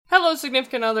Hello,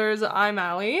 significant others. I'm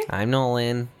Allie. I'm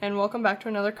Nolan. And welcome back to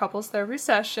another couples therapy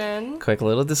session. Quick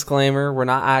little disclaimer, we're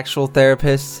not actual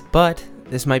therapists, but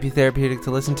this might be therapeutic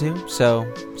to listen to, so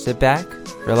sit back,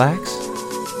 relax,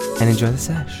 and enjoy the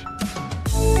sesh.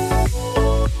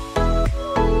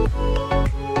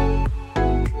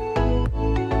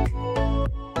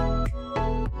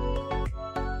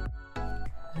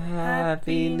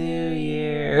 Happy New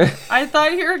Year. I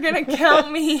thought you were going to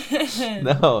count me in.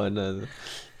 No.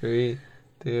 3,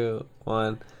 2,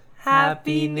 1.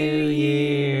 Happy New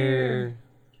Year.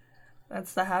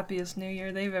 That's the happiest New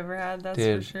Year they've ever had, that's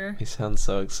Dude, for sure. He sounds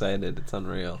so excited. It's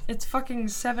unreal. It's fucking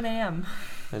 7 a.m.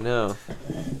 I know.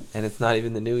 And it's not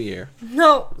even the New Year.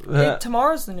 No,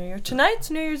 tomorrow's the New Year.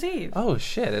 Tonight's New Year's Eve. Oh,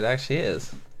 shit. It actually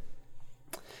is.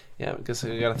 Yeah, because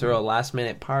we got to throw a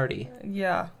last-minute party.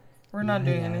 Yeah. We're not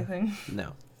doing anything.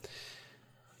 No.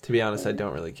 To be honest, I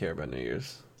don't really care about New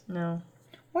Year's. No.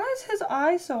 Why is his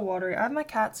eye so watery? I have my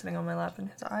cat sitting on my lap and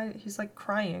he's like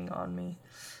crying on me.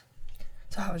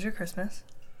 So how was your Christmas?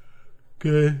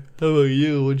 Good. How about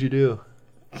you? What'd you do?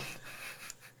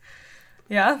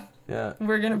 Yeah? Yeah.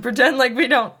 We're going to pretend like we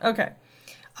don't. Okay.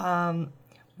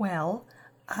 Well,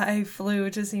 I flew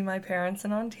to see my parents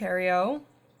in Ontario.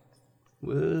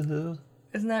 Woohoo.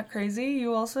 Isn't that crazy?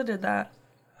 You also did that.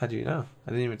 How do you know? I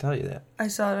didn't even tell you that. I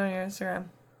saw it on your Instagram.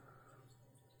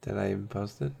 Did I even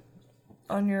post it?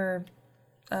 On your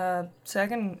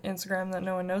second Instagram that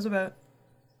no one knows about.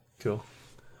 Cool.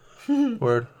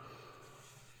 Word.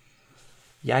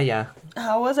 Yeah.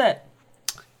 How was it?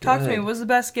 Talk to me. Good. What was the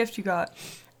best gift you got?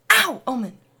 Ow!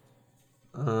 Omen.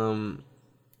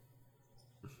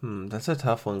 That's a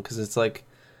tough one because it's like,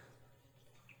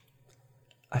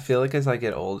 I feel like as I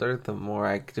get older, the more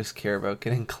I just care about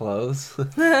getting clothes.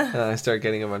 And I start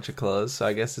getting a bunch of clothes. So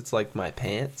I guess it's like my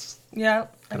pants. Yeah,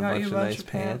 I got you a bunch nice of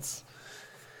pants.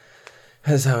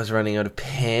 As I was running out of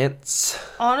pants.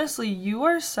 Honestly, you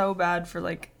are so bad for,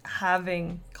 like,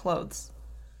 having clothes.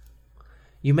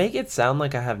 You make it sound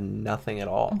like I have nothing at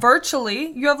all.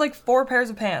 Virtually, you have, like, 4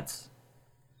 pairs of pants.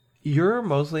 You're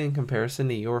mostly in comparison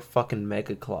to your fucking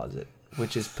mega closet,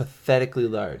 which is pathetically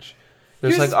large.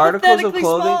 There's Yours like articles of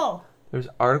clothing. Small. There's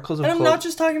articles of and clothing. I'm not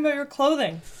just talking about your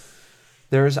clothing.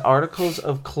 There's articles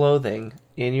of clothing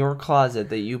in your closet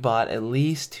that you bought at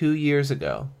least 2 years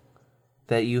ago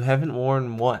that you haven't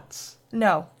worn once.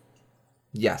 No.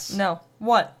 Yes. No.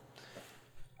 What?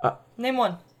 Name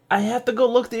one. I have to go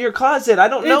look through your closet. I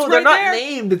don't know. It's They're right not there.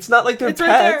 named. It's not like they're It's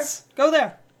pets. right there. Go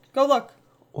there. Go look.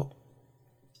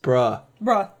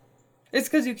 Bruh. It's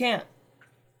because you can't.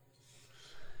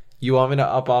 You want me to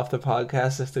up off the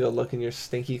podcast just to go look in your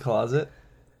stinky closet?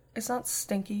 It's not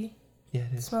stinky. Yeah,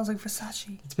 it It is. smells like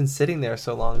Versace. It's been sitting there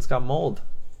so long, it's got mold.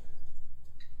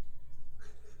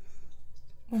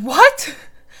 What?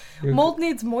 Mold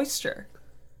needs moisture.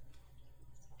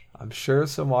 I'm sure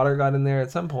some water got in there at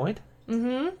some point.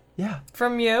 Mm-hmm. Yeah.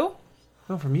 From you?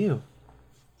 No, from you.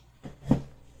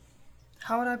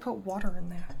 How would I put water in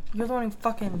there? You're the one who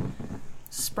fucking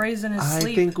sprays in his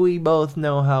sleep. I think we both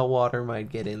know how water might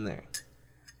get in there.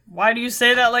 Why do you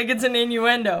say that like it's an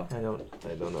innuendo? I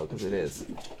don't know, because it is.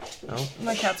 Oh.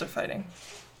 My cats are fighting.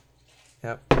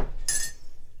 Yep.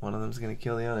 One of them's gonna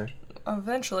kill the other.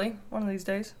 Eventually, one of these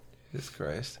days. Jesus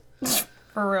Christ.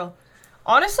 For real.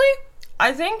 Honestly,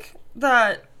 I think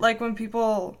that, like, when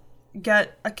people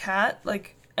get a cat,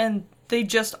 like, and they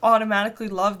just automatically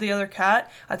love the other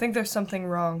cat, I think there's something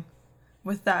wrong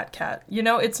with that cat. You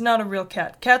know, it's not a real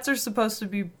cat. Cats are supposed to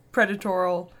be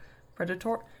predatorial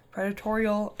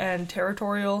and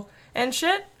territorial and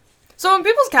shit. So when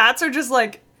people's cats are just,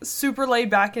 like, super laid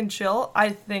back and chill, I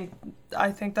think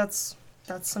that's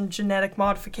some genetic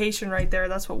modification right there.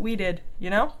 That's what we did, you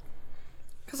know?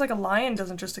 Because, like, a lion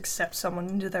doesn't just accept someone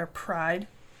into their pride.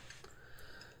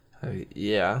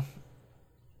 Yeah.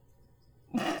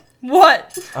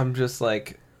 What? I'm just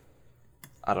like,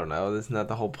 I don't know. Isn't that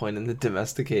the whole point in the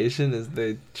domestication? Is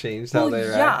they changed how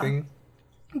they're acting?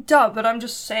 Duh, but I'm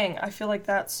just saying, I feel like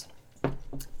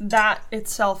that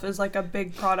itself is, like, a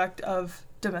big product of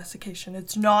domestication.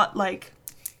 It's not, like...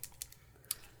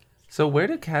 So where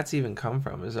do cats even come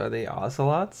from? Are they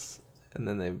ocelots? And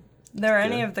then They're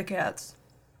any of the cats.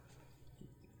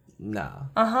 Nah.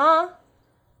 Uh-huh.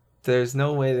 There's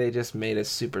no way they just made a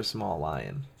super small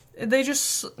lion. They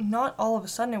just... Not all of a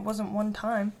sudden. It wasn't one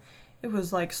time. It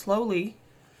was, like, slowly.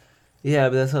 Yeah,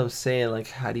 but that's what I'm saying. Like,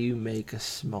 how do you make a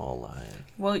small lion?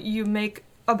 Well, you make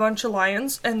a bunch of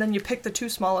lions, and then you pick the 2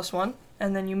 smallest one,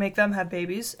 and then you make them have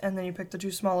babies, and then you pick the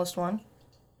 2 smallest one,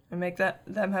 and make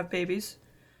them have babies,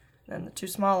 and the 2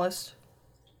 smallest,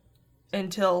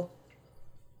 until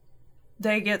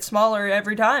they get smaller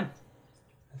every time.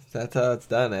 That's how it's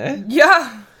done, eh?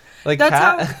 Yeah. Like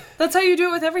That's how you do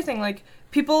it with everything. Like,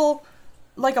 people,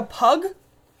 like a pug,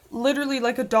 literally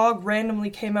like a dog randomly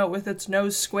came out with its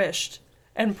nose squished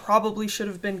and probably should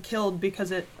have been killed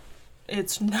because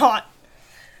it's not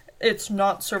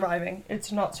surviving.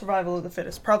 It's not survival of the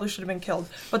fittest. Probably should have been killed.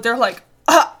 But they're like,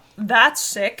 that's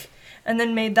sick. And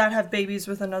then made that have babies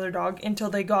with another dog until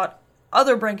they got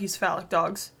other brachycephalic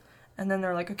dogs. And then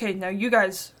they're like, okay, now you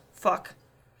guys fuck.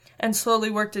 And slowly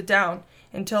worked it down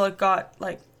until it got,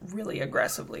 like, really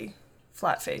aggressively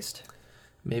flat-faced.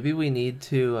 Maybe we need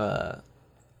to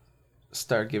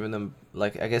start giving them,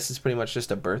 like, I guess it's pretty much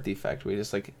just a birth defect. We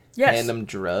just, like, hand them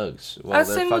drugs while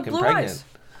they're fucking pregnant. Eyes.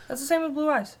 That's the same with blue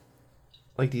eyes.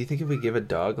 Like, do you think if we give a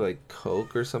dog, like,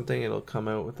 Coke or something, it'll come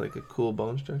out with, like, a cool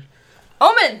bone structure?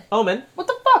 Omen! What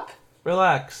the fuck?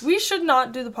 Relax. We should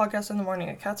not do the podcast in the morning.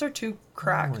 The cats are too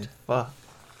cracked. Holy fuck.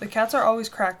 The cats are always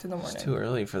cracked in the morning. It's too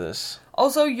early for this.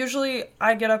 Also, usually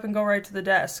I get up and go right to the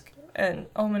desk, and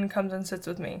Omen comes and sits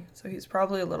with me, so he's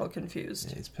probably a little confused.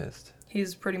 Yeah, he's pissed.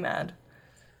 He's pretty mad.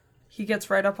 He gets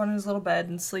right up on his little bed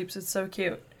and sleeps. It's so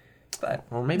cute. But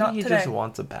or maybe not he today. just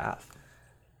wants a bath.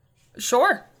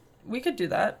 Sure. We could do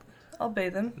that. I'll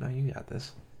bathe him. No, you got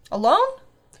this. Alone?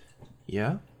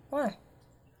 Yeah. Why?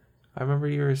 I remember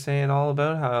you were saying all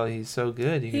about how he's so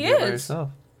good. You can do it by yourself.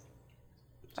 So.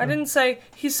 I didn't say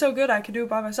he's so good I could do it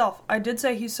by myself. I did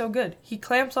say he's so good. He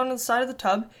clamps onto the side of the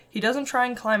tub. He doesn't try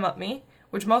and climb up me,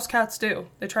 which most cats do.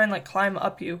 They try and, like, climb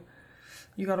up you.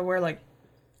 You gotta wear, like,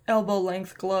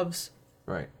 elbow-length gloves.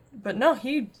 Right. But no,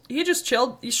 he just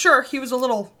chilled. Sure, he was a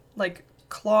little, like,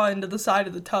 claw into the side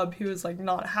of the tub. He was, like,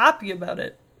 not happy about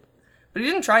it. But he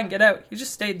didn't try and get out. He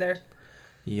just stayed there.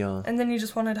 Yeah. And then he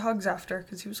just wanted hugs after,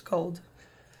 because he was cold.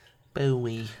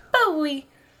 Bowie.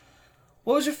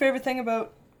 What was your favorite thing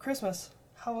about Christmas?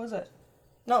 How was it?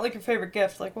 Not, like, your favorite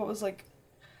gift. Like, what was, like,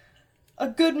 a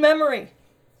good memory?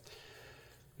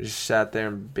 We just sat there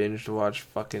and binged watched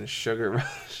fucking Sugar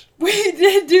Rush. We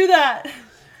did do that!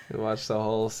 We watched the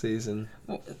whole season.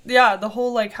 Yeah, the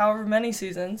whole, like, however many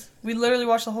seasons. We literally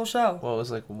watched the whole show. Well, it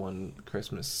was like one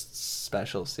Christmas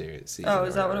special season. Oh,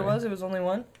 is that what it was? It was only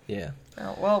one? Yeah.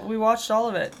 Oh, well, we watched all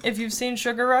of it. If you've seen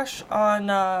Sugar Rush on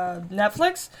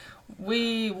Netflix,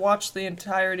 we watched the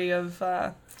entirety of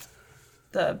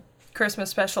the Christmas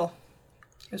special.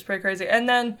 It was pretty crazy. And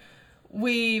then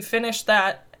we finished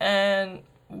that and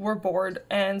were bored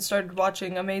and started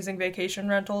watching Amazing Vacation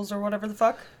Rentals or whatever the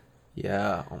fuck.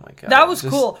 Yeah, oh my god. That was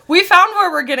cool. We found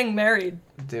where we're getting married.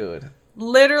 Dude.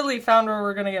 Literally found where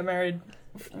we're gonna get married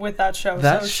with that show.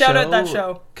 So shout out that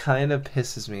show. Kind of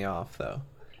pisses me off though.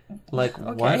 Like,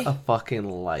 okay. What a fucking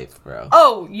life, bro.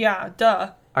 Oh, yeah,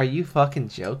 duh. Are you fucking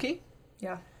joking?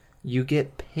 Yeah. You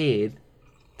get paid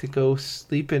to go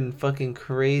sleep in fucking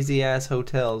crazy ass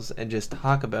hotels and just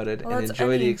talk about it and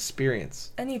enjoy the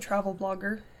experience. Any travel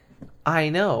blogger. I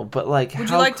know, but like, would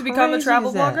you like to become a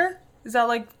travel blogger? Is that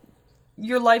like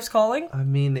your life's calling? I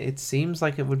mean, it seems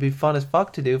like it would be fun as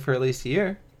fuck to do for at least a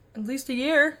year. At least a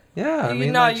year? Yeah, I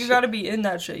mean, no, like, you gotta be in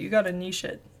that shit. You gotta niche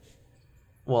it.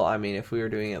 Well, I mean, if we were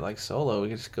doing it like solo, we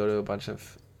could just go to a bunch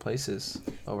of places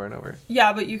over and over.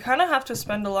 Yeah, but you kind of have to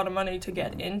spend a lot of money to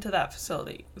get into that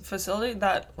facility,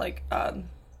 that like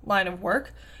line of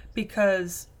work,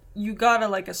 because you gotta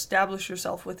like establish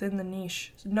yourself within the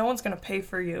niche. No one's gonna pay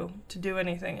for you to do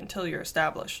anything until you're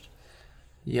established.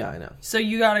 Yeah, I know. So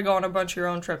you gotta go on a bunch of your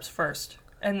own trips first,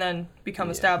 and then become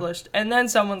established, and then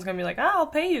someone's gonna be like, I'll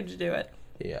pay you to do it.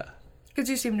 Yeah. Because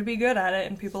you seem to be good at it,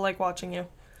 and people like watching you.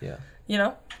 Yeah. You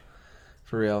know?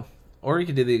 For real. Or you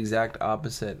could do the exact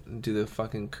opposite and do the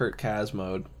fucking Kurt Kaz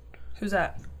mode. Who's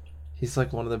that? He's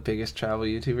like one of the biggest travel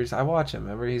YouTubers. I watch him.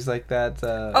 Remember, he's like that.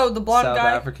 The blonde South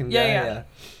guy. African guy. Yeah.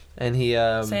 And he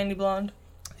sandy blonde.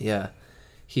 Yeah,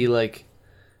 he like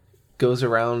goes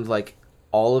around like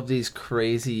all of these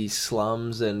crazy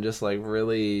slums and just like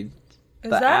really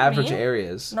the average mean?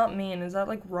 areas. Not mean. Is that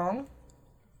like wrong?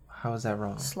 How is that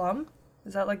wrong? Slum?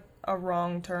 Is that like a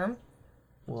wrong term?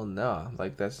 Well, no.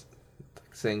 Like that's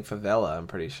like saying favela. I'm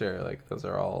pretty sure. Like those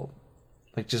are all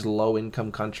like just low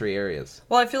income country areas.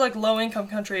 Well, I feel like low income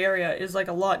country area is like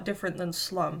a lot different than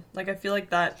slum. Like I feel like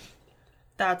that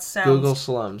sounds. Google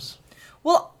slums.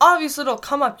 Well, obviously it'll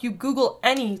come up. You Google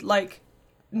any like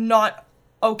not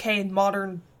okay in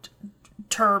modern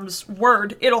terms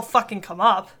word, it'll fucking come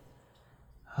up.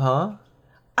 Huh?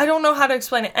 I don't know how to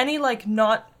explain it. Any like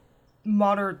not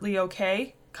moderately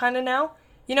okay kind of now.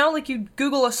 You know, like you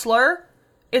Google a slur,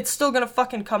 it's still gonna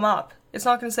fucking come up. It's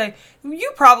not gonna say,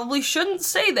 you probably shouldn't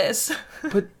say this.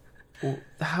 But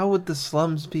how would the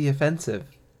slums be offensive?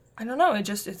 I don't know. It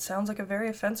sounds like a very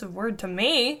offensive word to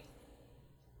me.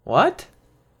 What?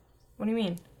 What do you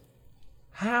mean?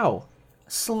 How?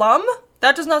 Slum?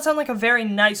 That does not sound like a very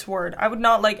nice word. I would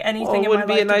not like anything in my life to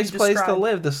be described. It wouldn't be a nice place to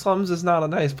live. The slums is not a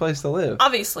nice place to live.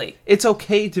 Obviously. It's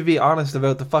okay to be honest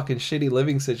about the fucking shitty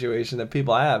living situation that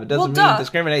people have. It doesn't mean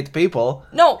discriminate the people.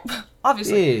 No,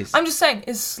 obviously. Jeez. I'm just saying,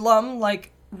 is slum,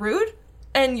 like, rude?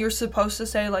 And you're supposed to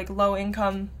say, like,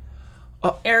 low-income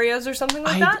areas or something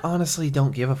like that? I honestly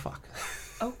don't give a fuck.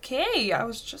 Okay, I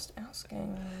was just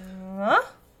asking. Huh?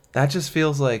 That just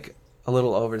feels like a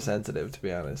little oversensitive, to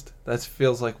be honest. That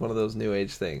feels like one of those new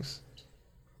age things.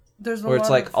 There's where it's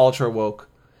like ultra woke.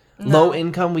 No. Low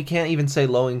income, we can't even say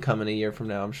low income in a year from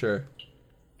now, I'm sure.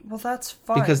 Well, that's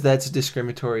fine. Because that's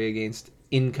discriminatory against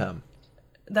income.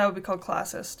 That would be called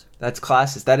classist. That's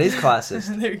classist. That is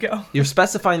classist. There you go. You're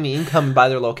specifying the income by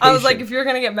their location. I was like, if you're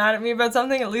going to get mad at me about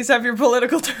something, at least have your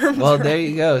political terms. Well, right. There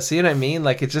you go. See what I mean?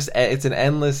 Like, it's an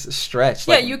endless stretch.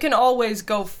 Yeah, like, you can always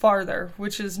go farther,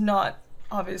 which is not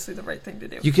obviously the right thing to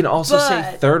do. You can also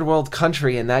say third world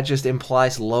country, and that just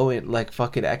implies low in, like,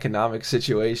 fucking economic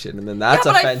situation, and then that's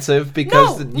offensive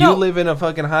because you live in a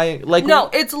fucking high, like... No,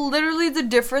 it's literally the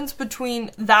difference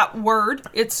between that word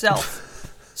itself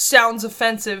sounds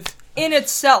offensive in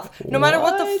itself. No matter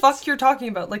what the fuck you're talking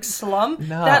about, like slum,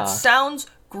 that sounds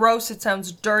gross, it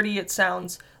sounds dirty, it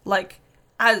sounds like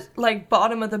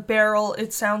bottom of the barrel,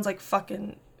 it sounds like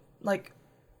fucking, like,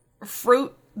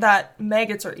 fruit that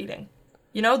maggots are eating.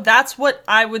 You know, that's what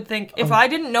I would think. If I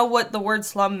didn't know what the word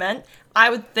slum meant, I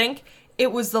would think it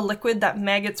was the liquid that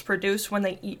maggots produce when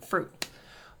they eat fruit.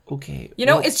 Okay. You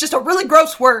know, it's just a really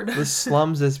gross word. The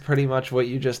slums is pretty much what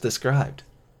you just described.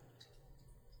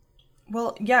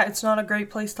 Well, yeah, it's not a great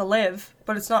place to live,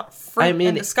 but it's not fruit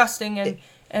and disgusting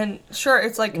and sure,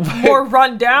 it's like more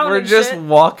run down. We're just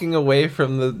walking away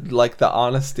from the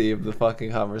honesty of the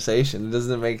fucking conversation. It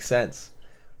doesn't make sense.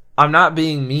 I'm not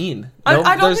being mean.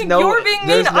 I don't think you're being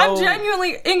mean. I'm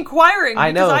genuinely inquiring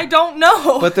because I don't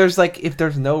know. But there's if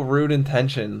there's no rude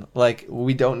intention, like,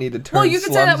 we don't need to turn. Well, you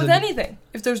could say that with anything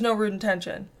if there's no rude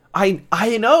intention. I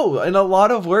know. In a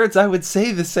lot of words, I would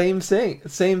say the same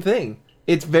thing.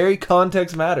 It's very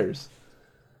context matters.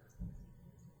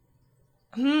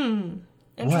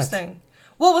 Interesting.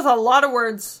 Well, with a lot of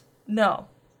words, no.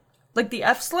 Like the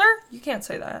F slur, you can't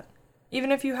say that,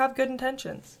 even if you have good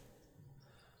intentions.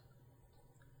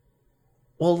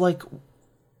 Well, like,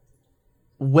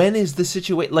 when is the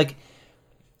situation... Like,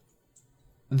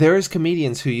 there is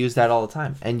comedians who use that all the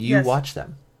time, and you watch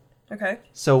them. Okay.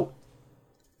 So,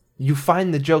 you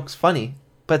find the jokes funny,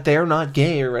 but they're not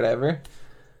gay or whatever.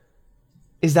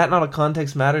 Is that not a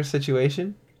context matters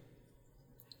situation?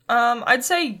 I'd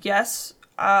say yes.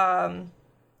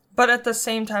 But at the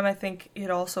same time, I think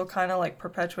it also kind of like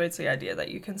perpetuates the idea that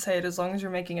you can say it as long as you're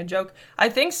making a joke. I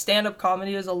think stand-up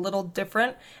comedy is a little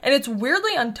different, and it's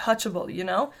weirdly untouchable, you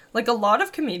know? Like, a lot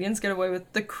of comedians get away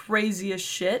with the craziest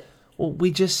shit. Well,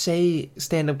 we just say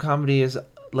stand-up comedy is,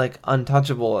 like,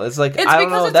 untouchable. It's like, I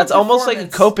don't know, that's almost like a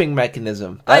coping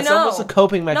mechanism. That's almost a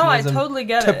coping mechanism. No, I totally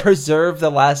get it. To preserve the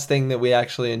last thing that we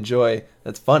actually enjoy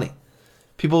that's funny.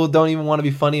 People don't even want to be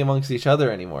funny amongst each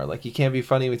other anymore. Like, you can't be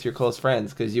funny with your close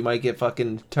friends because you might get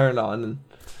fucking turned on. And...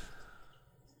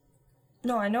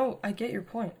 No, I know. I get your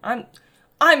point. I'm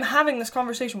having this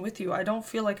conversation with you. I don't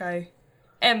feel like I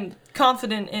am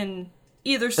confident in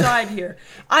either side here.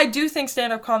 I do think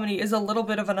stand-up comedy is a little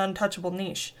bit of an untouchable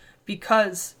niche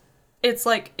because it's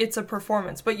like, it's a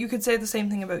performance. But you could say the same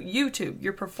thing about YouTube.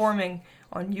 You're performing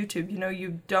on YouTube, you know,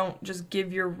 you don't just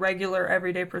give your regular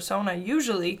everyday persona.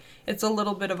 Usually, it's a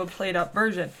little bit of a played up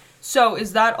version. So,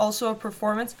 is that also a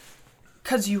performance?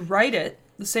 Because you write it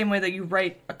the same way that you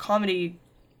write a comedy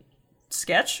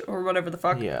sketch or whatever the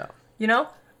fuck. Yeah. You know?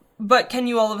 But can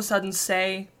you all of a sudden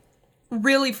say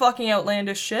really fucking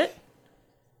outlandish shit?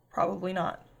 Probably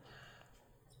not.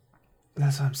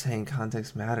 That's what I'm saying.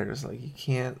 Context matters. Like, you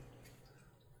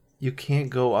can't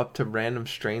go up to random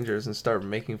strangers and start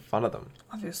making fun of them.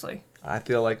 Obviously. I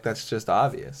feel like that's just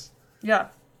obvious. Yeah.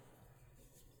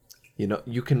 You know,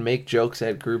 you can make jokes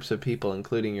at groups of people,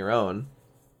 including your own,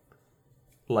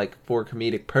 like, for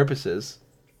comedic purposes.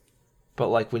 But,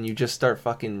 like, when you just start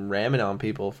fucking ramming on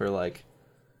people for, like,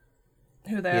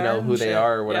 who they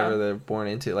are or whatever they're born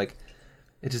into, like,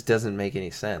 it just doesn't make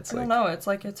any sense. I don't know. It's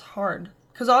like, it's hard.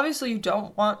 Because obviously you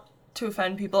don't want to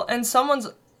offend people, and someone's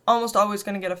almost always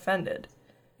going to get offended,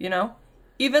 you know?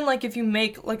 Even, like, if you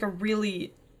make, like, a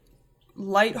really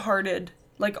lighthearted,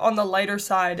 like, on the lighter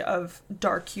side of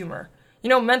dark humor. You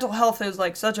know, mental health is,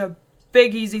 like, such a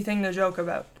big, easy thing to joke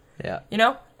about. Yeah. You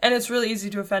know? And it's really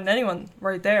easy to offend anyone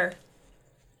right there.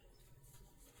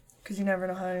 Because you never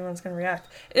know how anyone's going to react.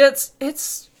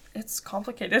 It's it's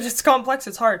complicated. It's complex.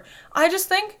 It's hard. I just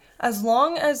think as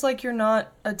long as, like, you're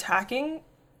not attacking,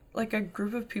 like, a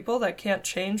group of people that can't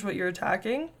change what you're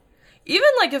attacking, even,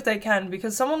 like, if they can,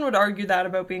 because someone would argue that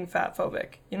about being fat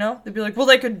phobic, you know? They'd be like, well,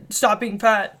 they could stop being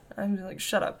fat. I'd be like,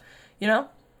 shut up, you know?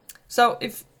 So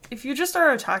if you just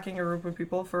are attacking a group of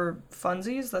people for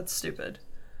funsies, that's stupid.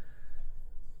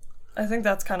 I think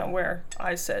that's kind of where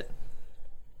I sit.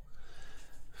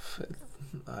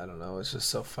 I don't know. It's just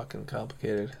so fucking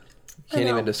complicated. You can't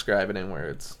even describe it in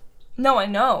words. No, I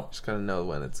know. Just gotta know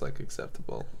when it's, like,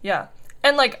 acceptable. Yeah.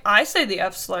 And, like, I say the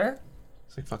F slur.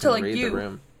 It's like fucking to, like, read you. the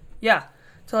room. Yeah.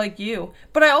 To, like, you.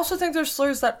 But I also think there's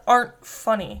slurs that aren't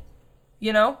funny.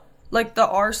 You know? Like, the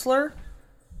R slur.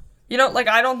 You know, like,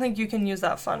 I don't think you can use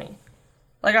that funny.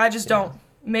 Like, I just don't.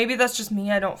 Maybe that's just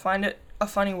me. I don't find it a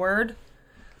funny word.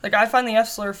 Like, I find the F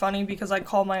slur funny because I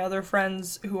call my other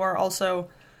friends who are also,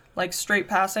 like, straight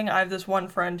passing. I have this one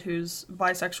friend who's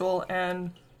bisexual,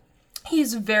 and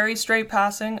he's very straight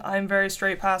passing. I'm very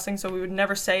straight passing, so we would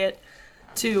never say it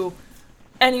to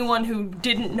anyone who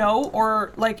didn't know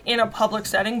or, like, in a public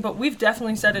setting, but we've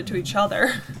definitely said it to each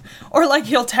other. Or, like,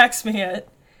 he'll text me it,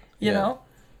 you know?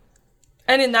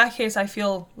 And in that case, I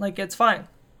feel like it's fine,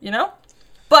 you know?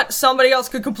 But somebody else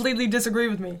could completely disagree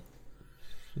with me.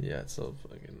 Yeah, it's so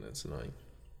fucking, it's annoying.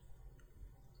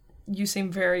 You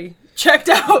seem very checked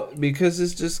out. Because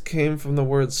this just came from the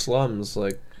word slums,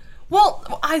 like...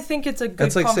 Well, I think it's a good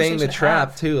That's like saying the conversation to trap,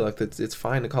 have. too. Like, it's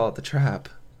fine to call it the trap.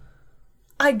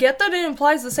 I get that it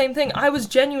implies the same thing. I was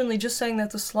genuinely just saying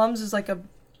that the slums is like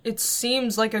it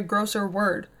seems like a grosser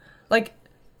word. Like,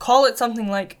 call it something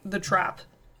like the trap,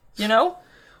 you know?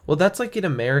 Well, that's like an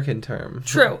American term.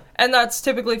 True. And that's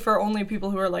typically for only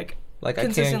people who are, like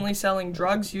consistently selling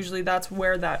drugs. Usually that's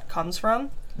where that comes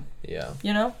from. Yeah.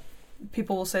 You know?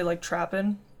 People will say, like,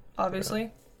 trappin',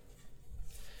 obviously.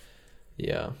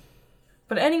 Yeah.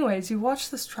 But anyways, you watch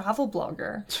this travel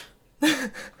blogger.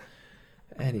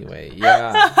 Anyway,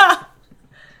 yeah.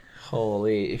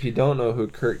 Holy. If you don't know who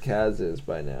Kurt Kaz is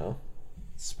by now,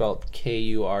 it's spelled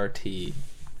Kurtcaz,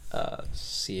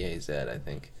 I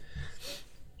think.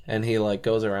 And he, like,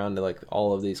 goes around to, like,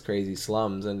 all of these crazy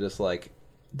slums and just, like,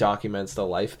 documents the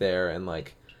life there and,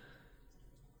 like...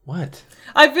 What?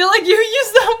 I feel like you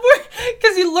used that word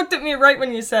because you looked at me right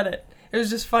when you said it. It was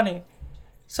just funny.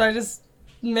 So I just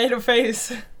made a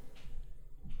face.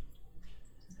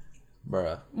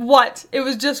 Bruh. What? It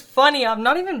was just funny. I'm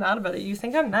not even mad about it. You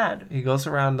think I'm mad? He goes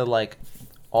around to, like,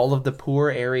 all of the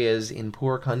poor areas in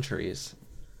poor countries.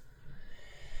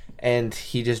 And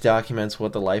he just documents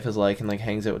what the life is like and, like,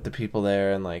 hangs out with the people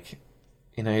there and, like,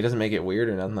 you know, he doesn't make it weird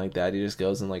or nothing like that. He just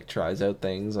goes and, like, tries out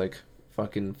things like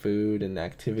fucking food and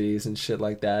activities and shit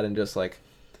like that and just, like,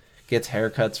 gets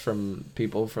haircuts from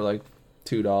people for, like,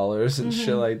 $2 and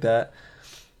shit like that.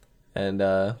 And,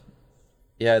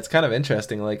 yeah, it's kind of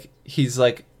interesting. Like, he's,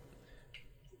 like,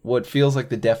 what feels like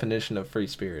the definition of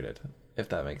free-spirited, if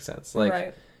that makes sense. Like,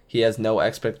 right. He has no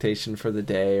expectation for the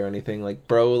day or anything. Like,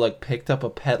 bro, like, picked up a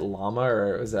pet llama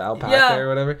or was it alpaca or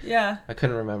whatever? Yeah. I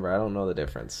couldn't remember. I don't know the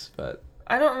difference, but...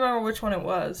 I don't remember which one it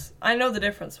was. I know the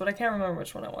difference, but I can't remember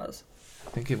which one it was.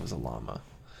 I think it was a llama.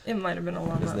 It might have been a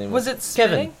llama. His name was it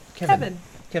spitting? Kevin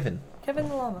Kevin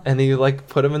the llama. And he, like,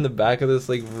 put him in the back of this,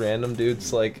 like, random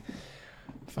dude's, like,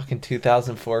 fucking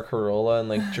 2004 Corolla and,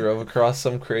 like, drove across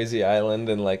some crazy island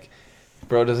and, like,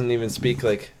 bro doesn't even speak,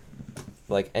 like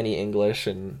any English,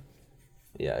 and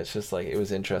yeah, it's just, like, it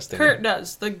was interesting. Kurt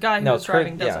does. The guy who was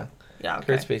driving doesn't. Yeah, okay.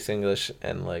 Kurt speaks English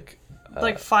and, like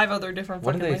 5 other different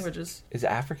fucking languages. Is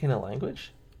African a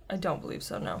language? I don't believe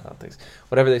so, no. I don't think so.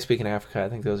 Whatever they speak in Africa, I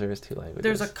think those are his 2 languages.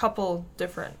 There's a couple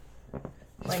different languages.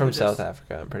 It's from South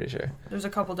Africa, I'm pretty sure. There's a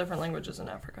couple different languages in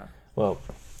Africa. Well,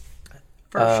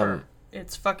 for sure.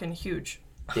 It's fucking huge.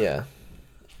 Yeah.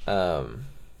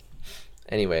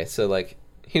 Anyway, so, like,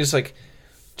 he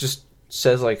just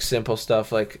says, like, simple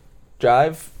stuff, like,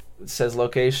 drive, says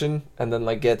location, and then,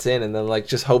 like, gets in, and then, like,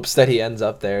 just hopes that he ends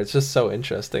up there. It's just so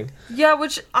interesting. Yeah,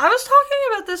 which, I was talking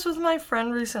about this with my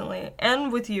friend recently,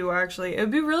 and with you, actually. It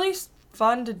would be really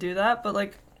fun to do that, but,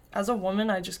 like, as a woman,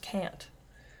 I just can't.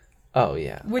 Oh,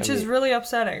 yeah. Which is really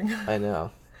upsetting. I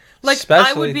know. Like, especially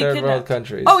I would be third kidnapped. world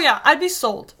countries. Oh, yeah, I'd be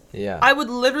sold. Yeah. I would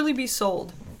literally be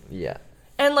sold. Yeah.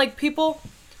 And, like, people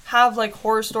have, like,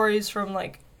 horror stories from,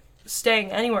 like,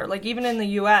 staying anywhere. Like, even in the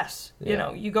U.S., you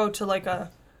know, you go to, like, a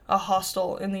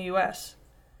hostel in the U.S.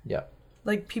 Yeah.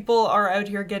 Like, people are out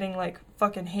here getting, like,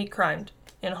 fucking hate crimed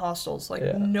in hostels. Like,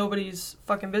 nobody's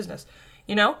fucking business.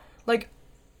 You know? Like,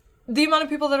 the amount of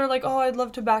people that are like, oh, I'd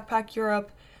love to backpack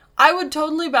Europe. I would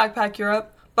totally backpack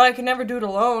Europe, but I could never do it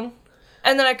alone.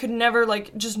 And then I could never,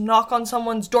 like, just knock on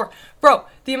someone's door. Bro,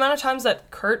 the amount of times that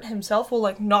Kurt himself will,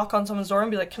 like, knock on someone's door and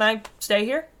be like, can I stay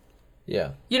here?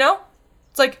 Yeah. You know?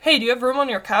 It's like, hey, do you have room on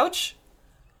your couch?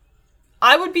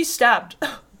 I would be stabbed.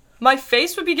 My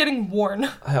face would be getting worn.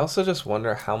 I also just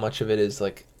wonder how much of it is,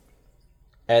 like,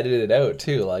 edited out,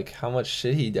 too. Like, how much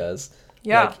shit he does.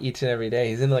 Yeah. Like, each and every day.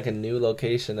 He's in, like, a new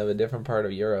location of a different part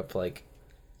of Europe, like,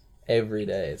 every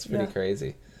day. It's pretty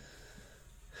crazy.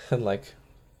 And, like...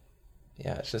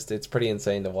 Yeah, it's pretty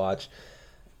insane to watch.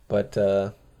 But,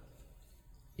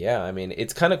 yeah, I mean,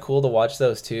 it's kind of cool to watch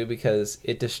those, too, because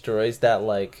it destroys that,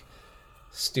 like,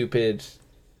 stupid,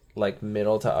 like,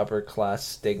 middle to upper class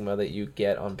stigma that you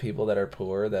get on people that are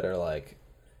poor, that are, like,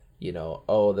 you know,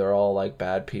 oh, they're all, like,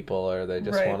 bad people, or they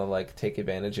just want to, like, take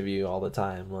advantage of you all the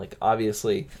time. Like,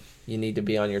 obviously, you need to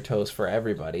be on your toes for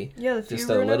everybody. Yeah, just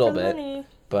a little bit. Money.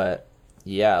 But,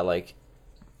 yeah, like...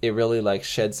 It really, like,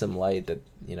 sheds some light that,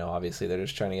 you know, obviously they're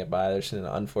just trying to get by. They're just in an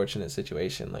unfortunate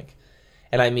situation. Like,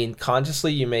 and I mean,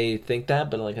 consciously you may think that,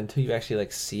 but, like, until you actually,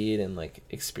 like, see it and, like,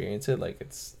 experience it, like,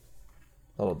 it's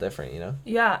a little different, you know?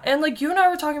 Yeah, and, like, you and I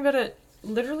were talking about it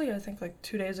literally, I think, like,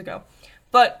 2 days ago.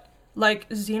 But, like,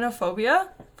 xenophobia,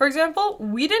 for example,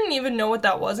 we didn't even know what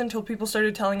that was until people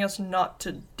started telling us not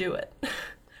to do it.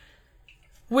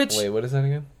 Which... Wait, what is that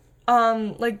again?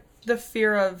 Like, the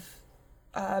fear of...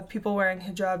 people wearing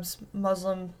hijabs,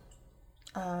 Muslim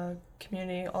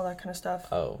community, all that kind of stuff.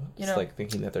 Oh, it's like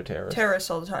thinking that they're terrorists. Terrorists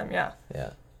all the time, yeah. Yeah.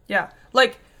 Yeah.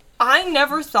 Like, I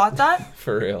never thought that.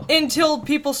 For real. Until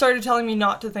people started telling me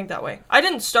not to think that way. I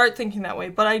didn't start thinking that way,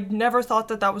 but I never thought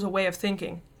that that was a way of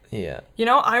thinking. Yeah. You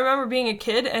know, I remember being a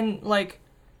kid and, like,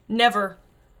 never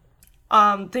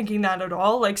thinking that at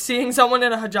all. Like, seeing someone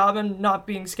in a hijab and not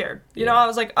being scared. You know, I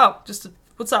was like, oh, just,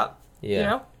 what's up? Yeah. You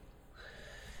know?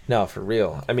 No, for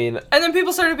real. I mean... And then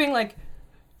people started being like,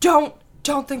 don't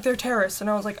think they're terrorists. And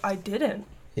I was like, I didn't.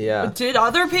 Yeah. But did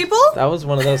other people? That was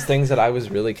one of those things that I was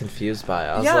really confused by.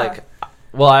 I was like...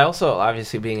 Well, I also,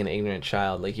 obviously, being an ignorant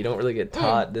child, like, you don't really get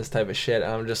taught this type of shit.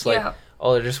 And I'm just like,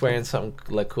 oh, they're just wearing something,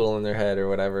 like, cool in their head or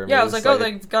whatever. Yeah, I was like, oh,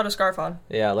 they've got a scarf on.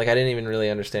 Yeah, like, I didn't even really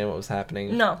understand what was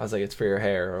happening. No. I was like, it's for your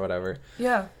hair or whatever.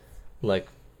 Yeah. Like,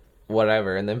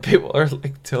 whatever. And then people are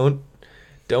like,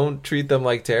 don't treat them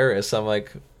like terrorists. I'm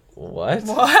like...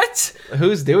 What?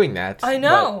 Who's doing that? I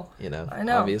know. But, you know, I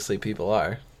know. Obviously people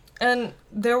are. And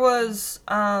there was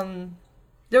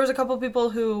a couple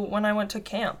people who, when I went to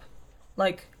camp,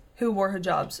 like, who wore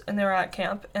hijabs, and they were at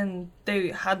camp, and they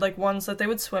had, like, ones that they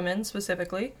would swim in,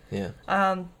 specifically. Yeah.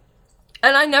 And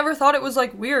I never thought it was,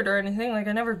 like, weird or anything. Like,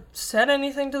 I never said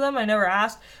anything to them. I never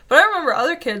asked. But I remember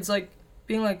other kids, like,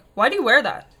 being like, why do you wear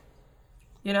that?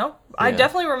 You know? Yeah. I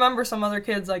definitely remember some other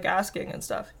kids, like, asking and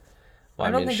stuff.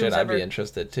 Well, I mean, shit, I'd be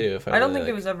interested, too. If I don't think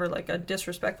it was ever, like, a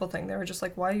disrespectful thing. They were just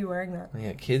like, why are you wearing that?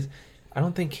 Yeah, kids... I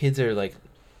don't think kids are, like...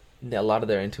 A lot of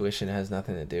their intuition has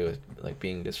nothing to do with, like,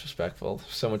 being disrespectful.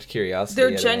 There's so much curiosity.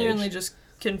 They're genuinely just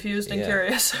confused and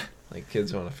curious. Like,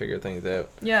 kids want to figure things out.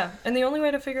 Yeah, and the only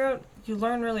way to figure out... You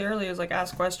learn really early is, like,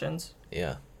 ask questions.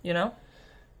 Yeah. You know?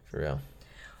 For real.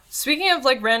 Speaking of,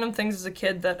 like, random things as a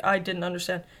kid that I didn't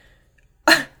understand...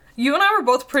 You and I were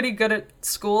both pretty good at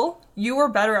school. You were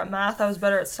better at math, I was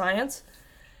better at science.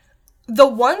 The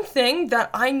one thing that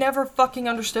I never fucking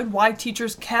understood why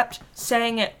teachers kept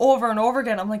saying it over and over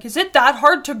again, I'm like, is it that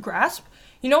hard to grasp?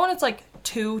 You know when it's like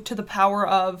 2 to the power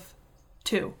of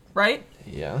 2, right?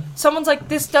 Yeah. Someone's like,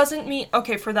 this doesn't mean...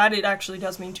 Okay, for that it actually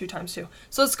does mean 2 times 2.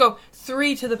 So let's go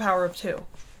 3 to the power of 2.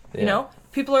 Yeah. You know?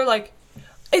 People are like,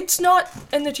 it's not...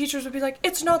 And the teachers would be like,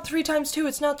 it's not 3 times 2,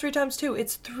 it's not 3 times 2,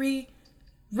 it's 3...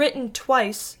 written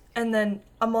twice, and then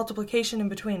a multiplication in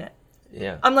between it.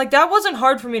 Yeah. I'm like, that wasn't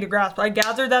hard for me to grasp. I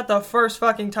gathered that the first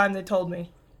fucking time they told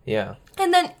me. Yeah.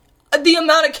 And then the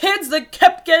amount of kids that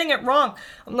kept getting it wrong.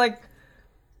 I'm like,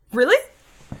 really?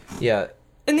 Yeah.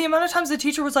 And the amount of times the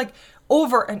teacher was like,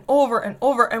 over and over and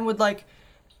over, and would like,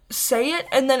 say it,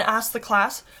 and then ask the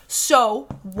class, so,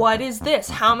 what is this?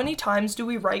 How many times do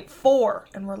we write 4?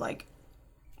 And we're like,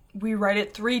 we write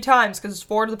it 3 times, because it's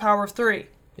 4 to the power of 3.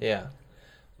 Yeah.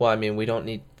 Well, I mean, we don't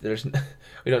need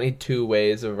 2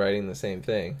 ways of writing the same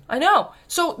thing. I know.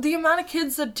 So the amount of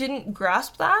kids that didn't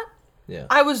grasp that, yeah,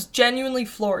 I was genuinely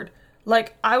floored.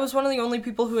 Like, I was one of the only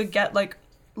people who would get, like,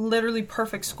 literally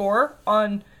perfect score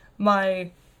on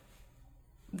my,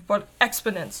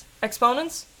 exponents, that's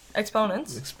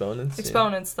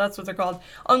what they're called.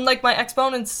 On, like, my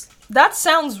exponents, that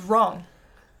sounds wrong.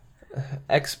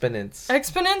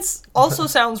 Exponents also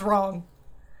sounds wrong.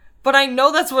 But I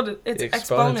know that's what it's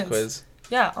exponents. Quiz.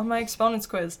 Yeah, on my exponents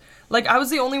quiz. Like, I was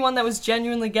the only one that was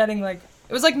genuinely getting, like,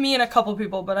 It was like me and a couple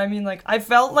people, but I mean, like, I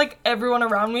felt like everyone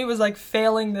around me was like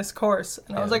failing this course.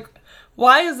 And I was like,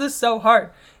 why is this so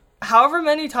hard? However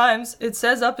many times it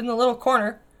says up in the little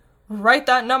corner, write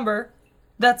that number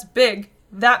that's big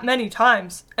that many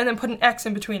times, and then put an X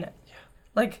in between it. Yeah.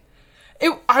 Like,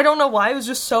 I don't know why, it was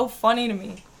just so funny to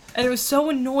me. And it was so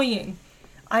annoying.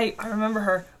 I remember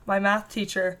her, my math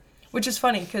teacher, which is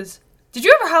funny, because did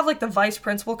you ever have, like, the vice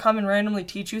principal come and randomly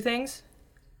teach you things?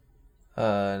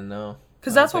 No.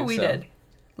 Because that's what we did.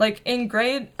 Like, in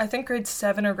grade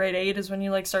 7 or grade 8 is when you,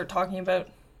 like, start talking about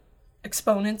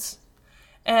exponents.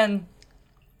 And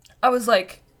I was,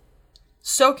 like,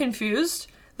 so confused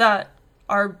that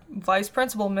our vice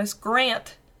principal, Miss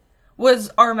Grant,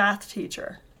 was our math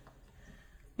teacher.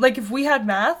 Like, if we had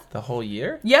math... The whole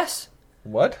year? Yes.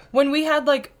 What? When we had,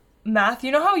 like, math,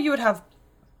 you know how you would have,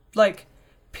 like,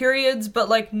 periods, but,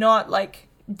 like, not, like,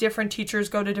 different teachers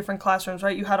go to different classrooms,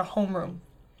 right? You had a homeroom.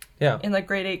 Yeah. In, like,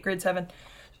 grade 8, grade 7.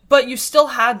 But you still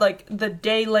had, like, the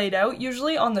day laid out,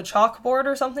 usually, on the chalkboard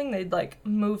or something. They'd, like,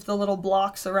 move the little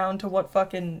blocks around to what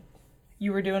fucking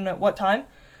you were doing at what time.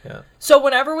 Yeah. So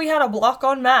whenever we had a block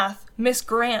on math, Miss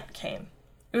Grant came.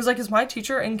 It was like, is my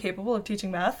teacher incapable of teaching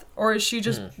math? Or is she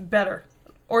just better?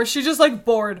 Or is she just, like,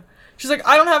 bored? She's like,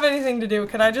 I don't have anything to do.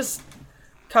 Can I just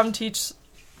come teach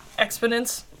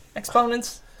exponents?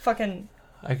 Fucking...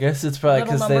 I guess it's probably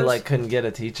because they, numbers. like, couldn't get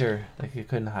a teacher. Like, you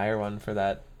couldn't hire one for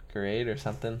that grade or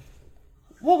something.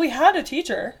 Well, we had a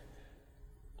teacher.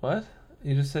 What?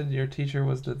 You just said your teacher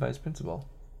was the vice principal.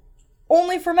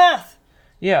 Only for math.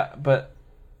 Yeah, but,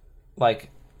 like,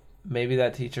 maybe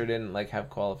that teacher didn't, like, have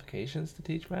qualifications to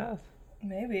teach math?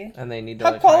 Maybe. And they need to,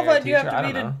 How like, hire a qualified do you teacher? have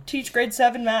to be to teach grade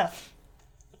 7 math?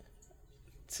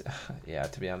 Yeah,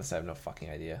 to be honest, I have no fucking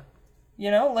idea.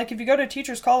 You know? Like, if you go to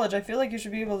teacher's college, I feel like you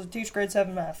should be able to teach grade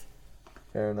 7 math.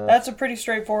 Fair enough. That's a pretty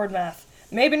straightforward math.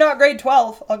 Maybe not grade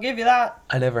 12, I'll give you that.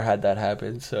 I never had that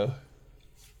happen, so...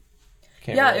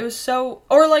 Yeah, it was so...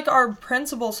 Or, like, our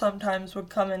principal sometimes would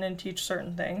come in and teach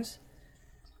certain things.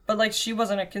 But, like, she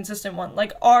wasn't a consistent one.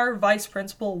 Like, our vice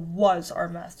principal was our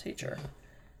math teacher.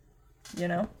 You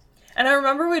know? And I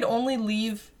remember we'd only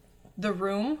leave the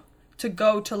room to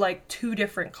go to, like, 2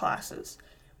 different classes.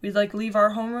 We'd, like, leave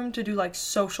our homeroom to do, like,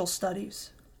 social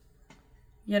studies.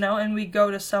 You know? And we'd go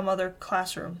to some other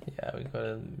classroom. Yeah, we'd go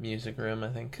to the music room, I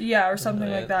think. Yeah, or something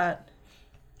like that.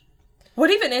 What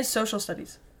even is social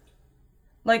studies?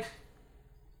 Like,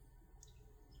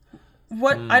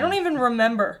 what? I don't even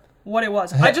remember what it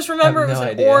was. I just remember it was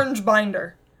an orange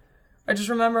binder. I just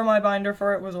remember my binder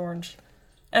for it was orange.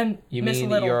 And you Miss mean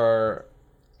Little.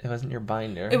 It wasn't your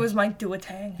binder. It was my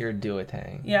duotang. Your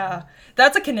duotang. Yeah.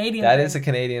 That's a Canadian thing. That is a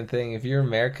Canadian thing. If you're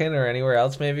American or anywhere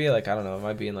else, maybe, like, I don't know, it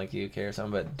might be in, like, UK or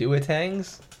something, but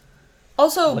duotangs?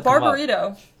 Also,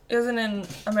 Barburrito isn't in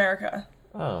America.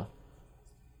 Oh.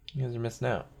 You guys are missing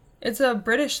out. It's a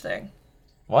British thing.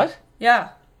 What? Yeah.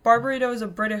 Barburrito is a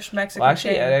British Mexican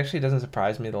chain. chain. It actually doesn't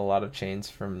surprise me that a lot of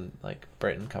chains from, like,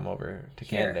 Britain come over to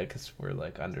Canada because we're,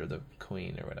 like, under the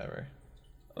Queen or whatever.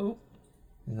 Ooh.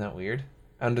 Isn't that weird?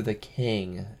 Under the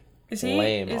king. Is he?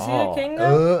 Lame. Is he the king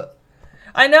though?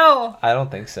 I know. I don't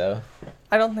think so.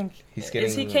 I don't think he's getting.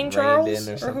 Is he King Charles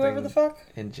or whoever the fuck?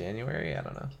 In January, I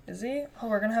don't know. Is he? Oh,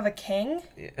 we're gonna have a king?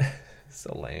 Yeah.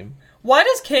 So lame. Why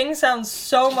does king sound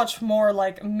so much more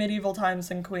like medieval times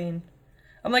than queen?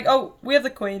 I'm like, oh, we have the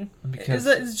queen. Is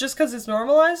it just because it's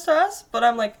normalized to us? But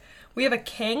I'm like, we have a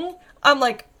king? I'm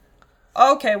like,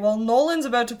 okay, well, Nolan's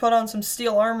about to put on some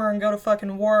steel armor and go to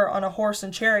fucking war on a horse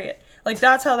and chariot. Like,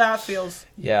 that's how that feels.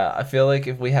 Yeah, I feel like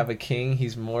if we have a king,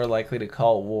 he's more likely to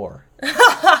call war.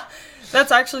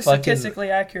 That's actually statistically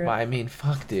accurate. I mean,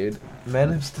 fuck, dude.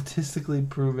 Men have statistically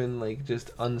proven, like, just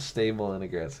unstable and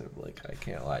aggressive. Like, I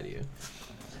can't lie to you.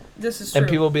 This is true. And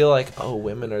people be like, oh,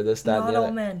 women are this, that, Not and the other.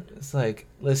 all men. It's like,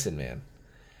 listen, man.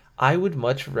 I would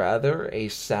much rather a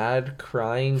sad,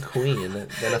 crying queen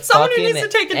than a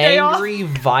fucking angry,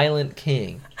 violent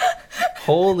king.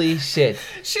 Holy shit.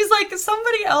 She's like,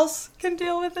 somebody else can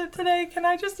deal with it today. Can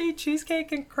I just eat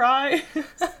cheesecake and cry?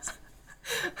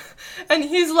 And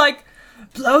he's like,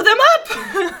 blow them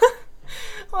up!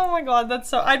 Oh my god, that's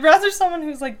so... I'd rather someone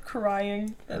who's, like,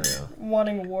 crying than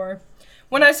wanting war.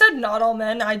 When I said not all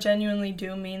men, I genuinely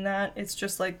do mean that. It's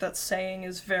just, like, that saying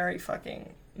is very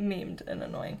fucking memed and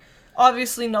annoying.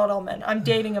 Obviously, not all men. I'm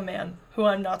dating a man who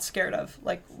I'm not scared of.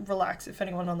 Like, relax if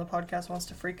anyone on the podcast wants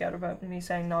to freak out about me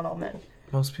saying not all men.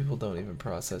 Most people don't even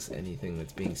process anything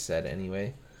that's being said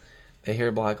anyway. They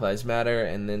hear Black Lives Matter,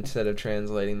 and then instead of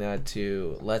translating that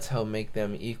to let's help make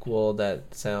them equal,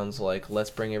 that sounds like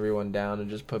let's bring everyone down and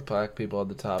just put black people at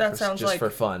the top that sounds just like, for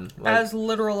fun. Like, as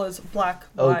literal as Black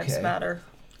Lives Matter.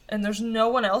 and there's no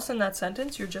one else in that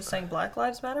sentence, you're just saying Black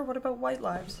Lives Matter? What about white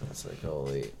lives? It's like,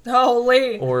 holy.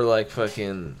 Holy. Or like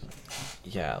fucking,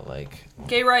 yeah, like.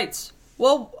 Gay rights.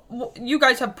 Well, you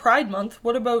guys have Pride Month.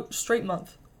 What about Straight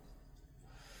Month?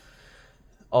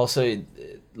 Also,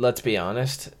 let's be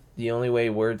honest, the only way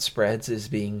word spreads is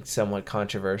being somewhat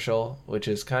controversial, which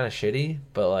is kind of shitty,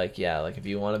 but like, yeah, like if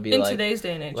you want to be in today's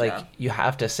day and age, like, you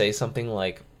have to say something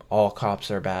like, all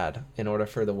cops are bad in order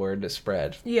for the word to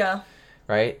spread. Yeah.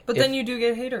 Right? But then you do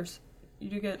get haters. You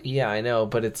do get... Yeah, I know,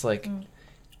 but it's like,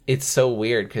 it's so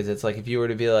weird, because it's like, if you were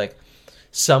to be like,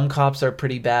 some cops are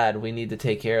pretty bad, we need to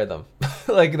take care of them.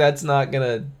 Like, that's not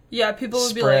gonna people would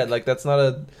spread. be like, that's not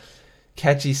a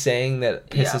catchy saying that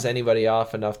pisses anybody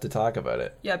off enough to talk about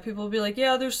it. Yeah, people will be like,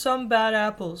 yeah, there's some bad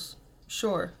apples.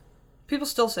 Sure. People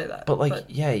still say that. But like,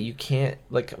 yeah, you can't,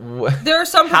 like... there are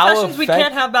some professions we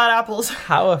can't have bad apples.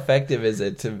 How effective is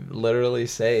it to literally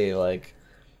say, like,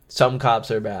 some cops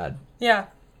are bad? Yeah.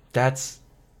 That's...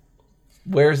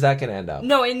 Where's that gonna end up?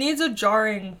 No, it needs a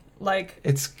jarring, like...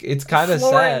 It's kind of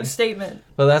sad. statement.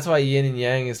 But that's why yin and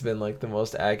yang has been, like, the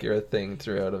most accurate thing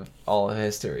throughout of all of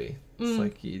history. It's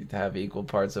like you have equal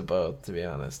parts of both, to be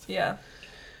honest. Yeah.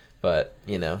 But,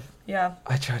 you know. Yeah.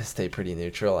 I try to stay pretty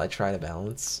neutral. I try to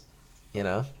balance, you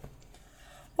know?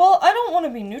 Well, I don't want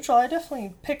to be neutral. I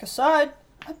definitely pick a side.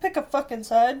 I pick a fucking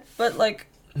side. But, like...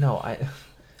 No,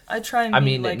 I try and be, I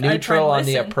mean, like... neutral on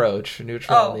the approach.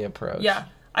 Neutral on the approach. Yeah.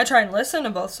 I try and listen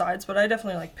to both sides, but I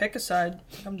definitely, like, pick a side.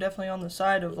 I'm definitely on the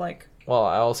side of, like... Well,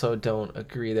 I also don't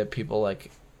agree that people,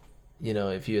 like... You know,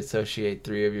 if you associate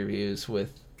 3 of your views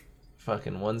with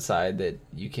fucking one side, that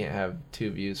you can't have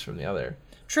 2 views from the other.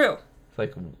 True.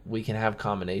 Like, we can have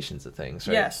combinations of things,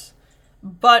 right? Yes.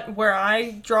 But where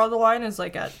I draw the line is,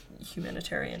 like, at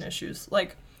humanitarian issues.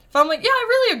 Like, if I'm like, yeah, I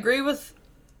really agree with,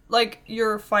 like,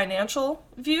 your financial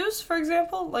views, for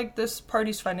example. Like, this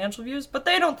party's financial views. But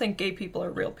they don't think gay people are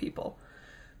real people.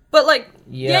 But, like,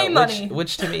 gay money.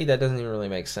 Which to me, that doesn't even really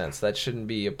make sense. That shouldn't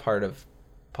be a part of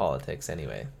politics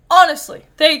anyway. Honestly.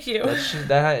 Thank you.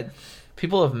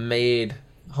 People have made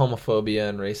homophobia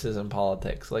and racism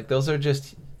politics. Like, those are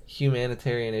just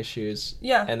humanitarian issues.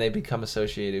 Yeah. And they become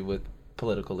associated with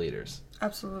political leaders.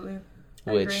 Absolutely.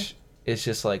 Which is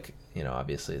just like, you know,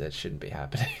 obviously that shouldn't be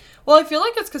happening. Well, I feel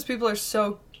like it's because people are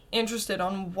so interested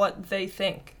on what they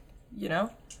think, you know?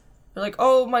 They're like,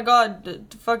 oh my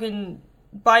god, fucking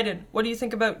Biden, what do you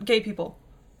think about gay people?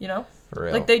 You know? For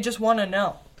real. Like, they just want to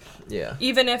know. Yeah.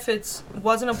 Even if it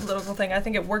wasn't a political thing, I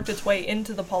think it worked its way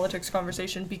into the politics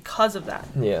conversation because of that.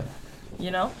 Yeah.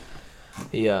 You know?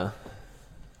 Yeah.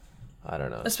 I don't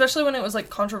know. Especially when it was, like,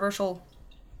 controversial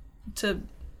to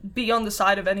be on the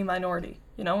side of any minority.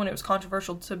 You know? When it was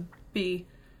controversial to be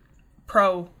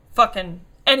pro fucking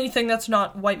anything that's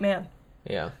not white man.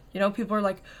 Yeah. You know? People are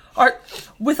like,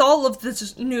 with all of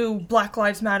this new Black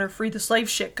Lives Matter, free the slave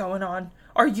shit going on,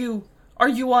 are you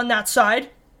on that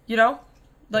side? You know?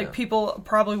 Like, people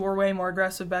probably were way more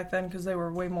aggressive back then because they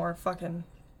were way more fucking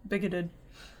bigoted.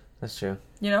 That's true.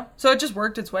 You know? So it just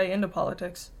worked its way into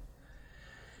politics.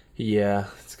 Yeah,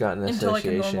 it's gotten an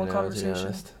association into, like, a normal now, conversation. to be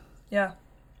honest. Yeah.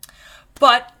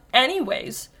 But,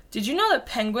 anyways, did you know that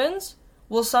penguins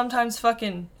will sometimes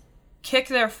fucking kick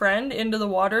their friend into the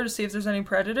water to see if there's any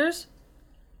predators?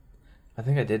 I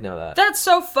think I did know that. That's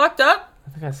so fucked up. I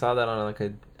think I saw that on, like,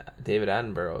 a David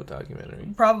Attenborough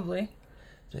documentary. Probably.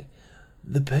 Like,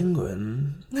 the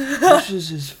penguin pushes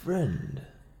his friend,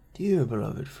 dear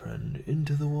beloved friend,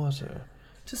 into the water.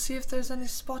 To see if there's any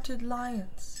spotted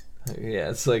lions. Yeah,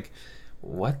 it's like,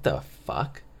 what the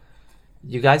fuck?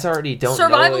 You guys already don't know.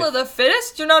 Survival of the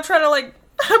fittest? You're not trying to, like,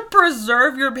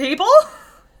 preserve your people?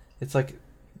 It's like,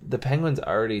 the penguins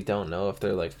already don't know if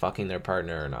they're, like, fucking their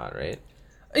partner or not, right?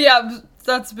 Yeah,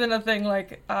 that's been a thing,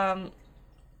 like,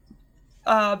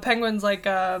 penguins, like,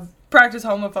 practice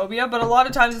homophobia, but a lot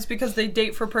of times it's because they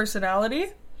date for personality,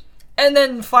 and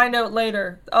then find out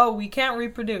later, oh, we can't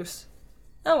reproduce.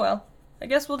 Oh, well, I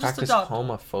guess we'll just adopt.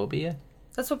 Practice homophobia?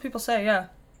 That's what people say, yeah.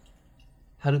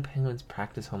 How do penguins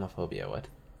practice homophobia? What?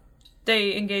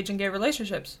 They engage in gay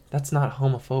relationships. That's not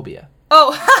homophobia.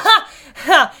 Oh,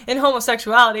 in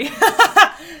homosexuality.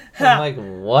 I'm like,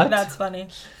 what? That's funny.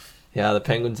 Yeah, the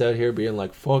penguins out here being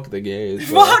like, fuck the gays.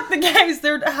 Fuck the gays!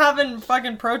 They're having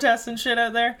fucking protests and shit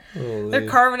out there. Holy. They're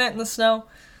carving it in the snow.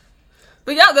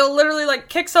 But yeah, they'll literally, like,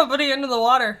 kick somebody into the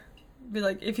water. Be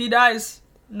like, if he dies,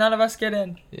 none of us get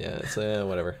in. Yeah, so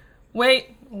whatever.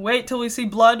 Wait till we see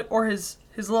blood or his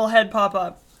little head pop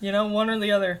up. You know, one or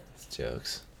the other. It's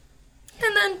jokes.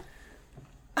 And then,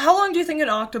 how long do you think an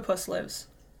octopus lives?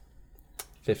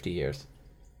 50 years.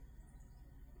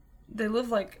 They live,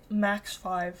 like, max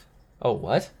 5. Oh,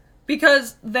 what?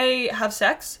 because they have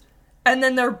sex, and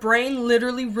then their brain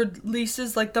literally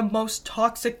releases, like, the most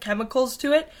toxic chemicals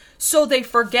to it, so they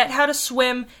forget how to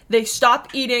swim, they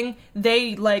stop eating,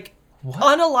 they, like,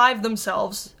 unalive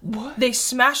themselves. What? They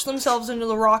smash themselves into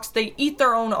the rocks, they eat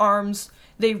their own arms,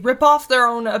 they rip off their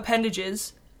own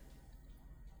appendages.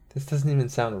 This doesn't even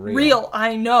sound real. Real,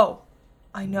 I know.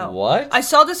 What? I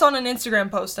saw this on an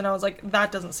Instagram post, and I was like,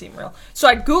 that doesn't seem real. So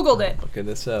I Googled it. Look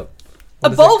this up.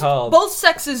 What is it called? Both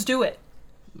sexes do it.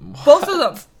 What? Both of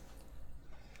them.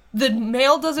 The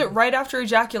male does it right after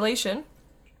ejaculation,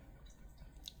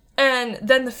 and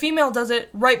then the female does it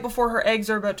right before her eggs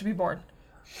are about to be born.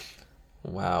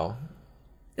 Wow.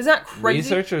 Isn't that crazy?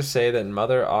 Researchers say that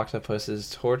mother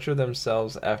octopuses torture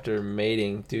themselves after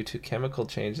mating due to chemical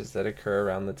changes that occur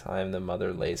around the time the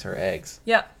mother lays her eggs.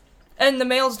 Yeah. And the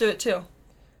males do it too.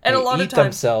 And they a lot eat of times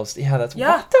themselves. Yeah, that's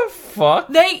what the fuck?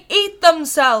 They eat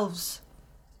themselves.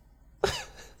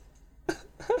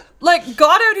 Like,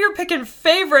 God out here picking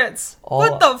favorites.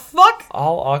 What the fuck?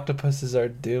 All octopuses are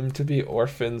doomed to be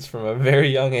orphans from a very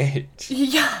young age.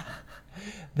 Yeah.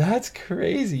 That's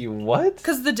crazy. What?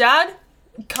 Because the dad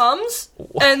comes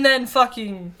and then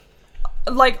fucking,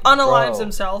 like, unalives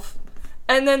himself.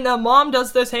 And then the mom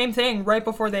does the same thing right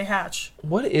before they hatch.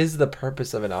 What is the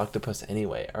purpose of an octopus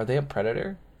anyway? Are they a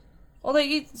predator? Well, they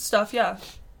eat stuff, yeah.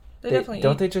 They definitely eat.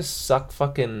 Don't they just suck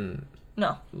fucking...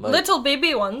 No. Like, little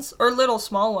baby ones, or little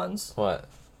small ones. What?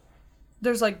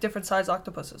 There's, like, different size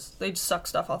octopuses. They just suck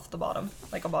stuff off the bottom,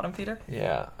 like a bottom feeder.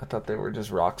 Yeah, I thought they were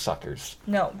just rock suckers.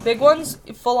 No, big ones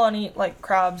full on eat, like,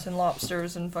 crabs and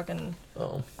lobsters and fucking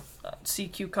sea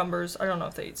cucumbers. I don't know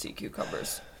if they eat sea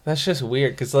cucumbers. That's just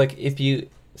weird, because, like, if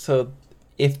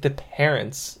the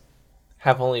parents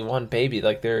have only one baby,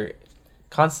 like, they're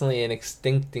constantly an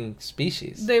extincting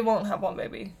species. They won't have one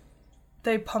baby.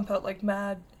 They pump out, like,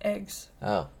 mad eggs.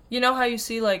 Oh. You know how you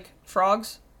see, like,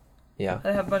 frogs? Yeah.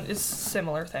 They have it's a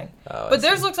similar thing. Oh, but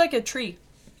theirs looks like a tree.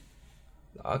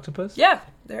 The octopus? Yeah.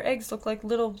 Their eggs look like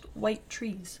little white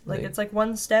trees. Like, it's like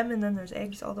one stem and then there's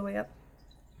eggs all the way up.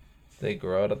 They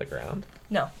grow out of the ground?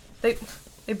 No. They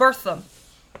birth them.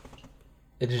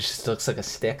 It just looks like a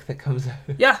stick that comes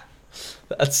out? Yeah.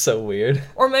 That's so weird.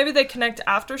 Or maybe they connect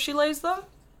after she lays them.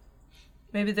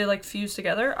 Maybe they, like, fuse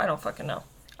together. I don't fucking know.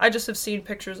 I just have seen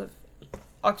pictures of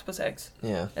octopus eggs.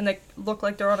 Yeah. And they look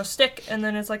like they're on a stick, and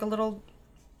then it's like a little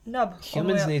nub.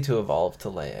 Humans need to evolve to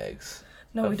lay eggs.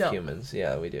 No, we don't. Humans,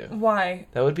 yeah, we do. Why?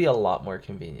 That would be a lot more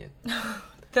convenient.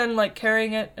 Than, like,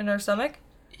 carrying it in our stomach?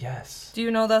 Yes. Do you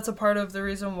know that's a part of the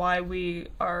reason why we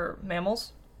are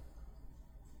mammals?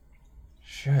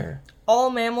 Sure. All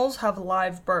mammals have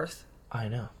live birth. I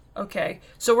know. Okay,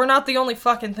 so we're not the only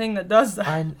fucking thing that does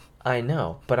that. I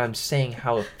know, but I'm saying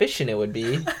how efficient it would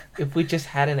be if we just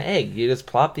had an egg. You just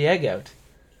plop the egg out.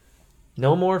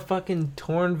 No more fucking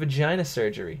torn vagina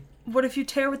surgery. What if you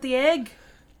tear with the egg?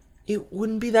 It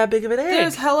wouldn't be that big of an egg.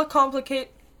 There's hella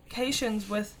complications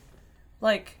with,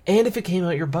 like... And if it came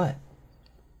out your butt.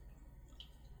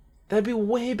 That'd be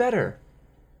way better.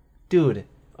 Dude,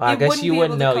 I guess you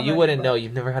wouldn't know. You wouldn't know.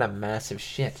 You've never had a massive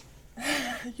shit.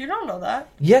 You don't know that.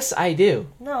 Yes, I do.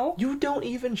 No. You don't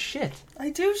even shit.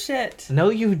 I do shit. No,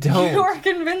 you don't. You are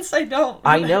convinced I don't.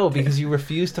 I know, because you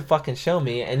refuse to fucking show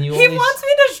me, and you He wants me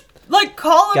to, like,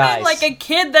 call him in like a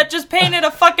kid that just painted a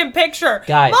fucking picture.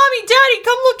 Guys. Mommy, Daddy,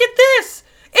 come look at this.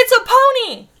 It's a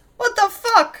pony. What the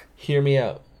fuck? Hear me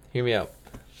out. Hear me out.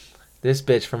 This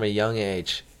bitch from a young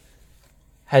age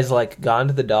has, like, gone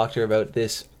to the doctor about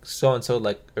this so-and-so,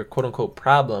 like, or quote-unquote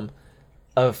problem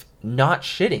of not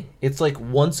shitting. It's like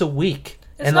once a week.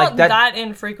 It's and not like that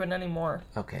infrequent anymore.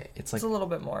 Okay, it's like it's a little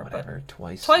bit more, whatever,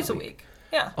 but twice a week.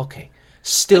 Yeah. Okay.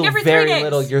 Still like very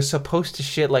little. You're supposed to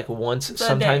shit like once,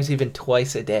 sometimes even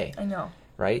twice a day. I know.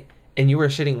 Right? And you were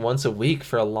shitting once a week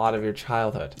for a lot of your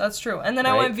childhood. That's true. And then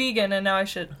I went vegan and now I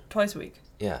shit twice a week.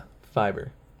 Yeah.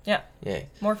 Fiber. Yeah. Yay.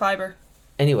 More fiber.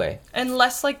 Anyway. And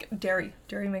less like dairy.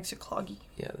 Dairy makes you cloggy.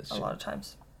 Yeah, that's true. A lot of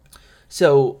times.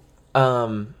 So,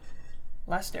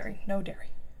 less dairy. No dairy.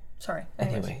 Sorry.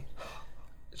 Anyway.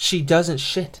 She doesn't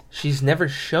shit. She's never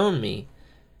shown me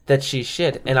that she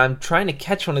shit. And I'm trying to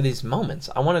catch one of these moments.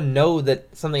 I want to know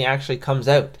that something actually comes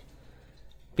out.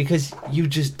 Because you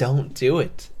just don't do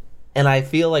it. And I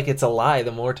feel like it's a lie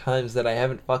the more times that I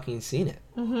haven't fucking seen it.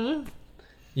 Mm-hmm.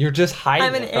 You're just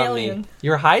hiding it from me.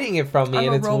 You're hiding it from me,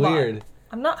 and it's weird.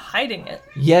 I'm not hiding it.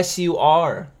 Yes, you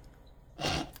are.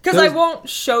 Because I won't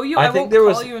show you. I won't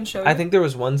call you and show you. I think there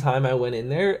was one time I went in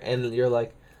there, and you're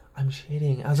like, I'm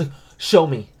shitting. I was like, show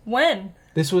me. When?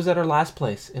 This was at our last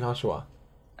place in Oshawa.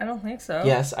 I don't think so.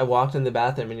 Yes, I walked in the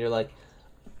bathroom, and you're like,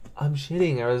 I'm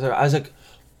shitting. I was like,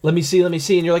 let me see.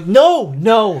 And you're like,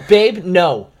 no, babe,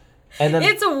 no. And then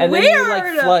it's weird. And then you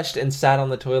like flushed and sat on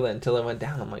the toilet until it went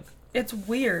down. I'm like, it's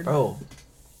weird. Bro,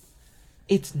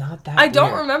 it's not that I weird.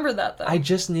 don't remember that, though. I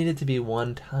just need it to be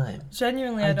one time.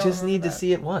 Genuinely, I don't just need that. to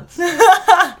see it once.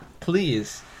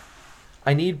 Please.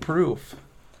 I need proof.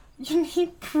 You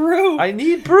need proof. I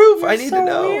need proof. You're I need so to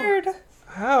know. Weird.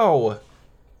 How?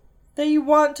 That you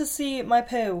want to see my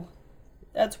poo.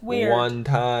 That's weird. One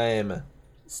time.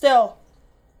 Still.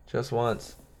 Just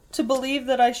once. To believe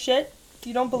that I shit?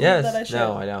 You don't believe that I shit?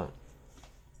 No, I don't.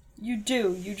 You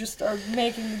do. You just are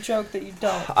making the joke that you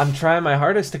don't. I'm trying my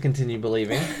hardest to continue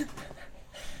believing.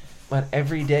 But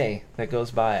every day that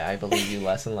goes by, I believe you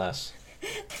less and less.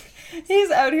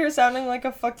 He's out here sounding like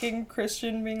a fucking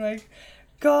Christian, being like,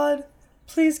 God,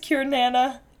 please cure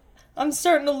Nana. I'm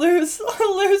starting to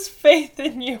lose faith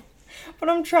in you. But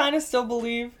I'm trying to still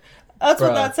believe. That's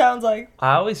what that sounds like.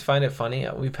 I always find it funny.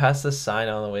 We passed this sign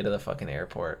on the way to the fucking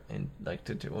airport, and like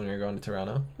when we were going to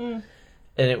Toronto. And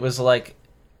it was like,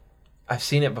 I've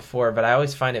seen it before, but I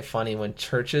always find it funny when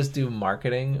churches do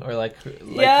marketing or like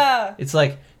yeah. It's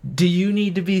like, do you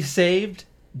need to be saved?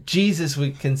 Jesus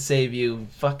can save you.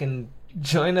 Fucking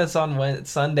join us on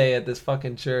Sunday at this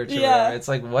fucking church. Or whatever. It's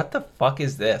like, what the fuck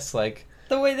is this? Like,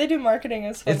 the way they do marketing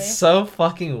is funny. It's so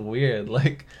fucking weird.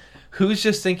 Like, who's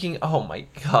just thinking, oh my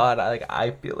God,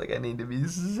 I feel like I need to be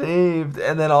saved.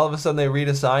 And then all of a sudden they read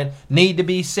a sign, need to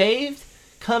be saved?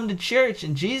 Come to church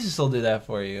and Jesus will do that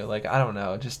for you. Like, I don't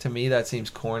know. Just to me, that seems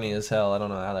corny as hell. I don't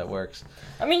know how that works.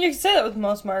 I mean, you can say that with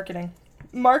most marketing.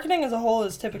 Marketing as a whole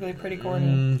is typically pretty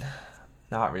corny.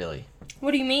 Not really.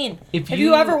 What do you mean? Have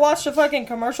you ever watched a fucking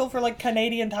commercial for, like,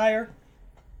 Canadian Tire?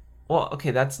 Well,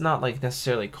 okay, that's not, like,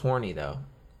 necessarily corny, though.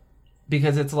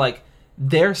 Because it's like,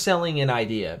 they're selling an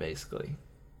idea, basically.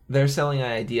 They're selling an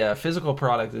idea. A physical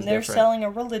product is different. They're selling a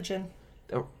religion.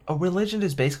 A religion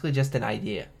is basically just an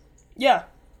idea. Yeah.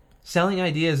 Selling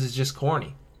ideas is just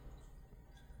corny.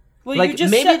 Well, like,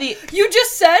 you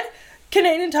just said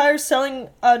Canadian Tire's selling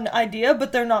an idea,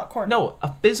 but they're not corny. No,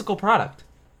 a physical product.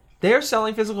 They're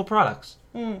selling physical products.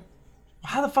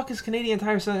 How the fuck is Canadian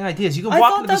Tire selling ideas? You can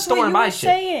walk into the store and buy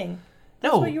shit.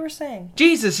 That's what you were saying.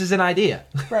 Jesus is an idea.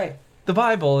 Right. The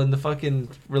Bible and the fucking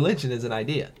religion is an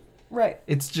idea. Right.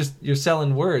 It's just you're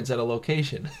selling words at a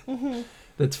location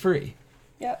that's free.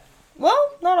 Yeah.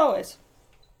 Well, not always.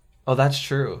 Oh, that's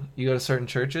true. You go to certain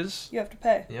churches, you have to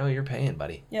pay. You know, you're paying,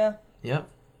 buddy. Yeah. Yep.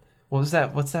 What was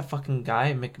that? What's that fucking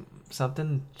guy?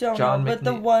 Something? Don't know, but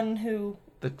the one who...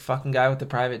 The fucking guy with the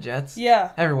private jets?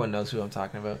 Yeah. Everyone knows who I'm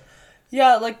talking about.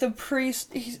 Yeah, like the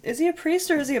priest. Is he a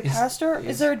priest or is he a pastor?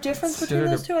 Is there a difference between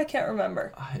those two? I can't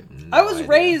remember. I was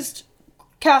raised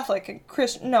Catholic and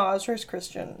Christian. No, I was raised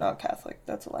Christian, not Catholic.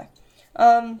 That's a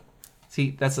lie.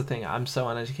 See, that's the thing. I'm so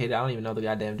uneducated, I don't even know the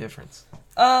goddamn difference.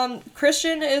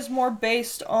 Christian is more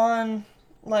based on,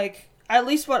 like, at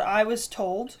least what I was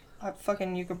told.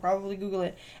 You could probably Google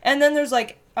it. And then there's,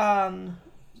 like,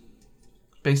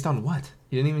 Based on what?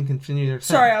 You didn't even continue your...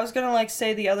 Sorry, I was gonna, like,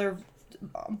 say the other,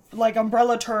 like,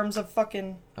 umbrella terms of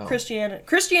fucking Christianity.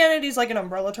 Christianity's, like, an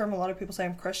umbrella term. A lot of people say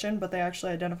I'm Christian, but they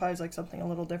actually identify as, like, something a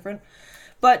little different.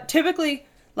 But typically,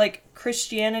 like,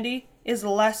 Christianity is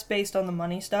less based on the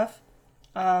money stuff.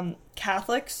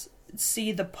 Catholics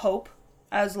see the Pope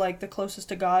as, like, the closest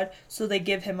to God, so they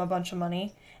give him a bunch of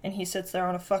money, and he sits there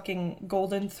on a fucking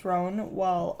golden throne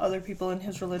while other people in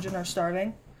his religion are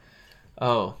starving.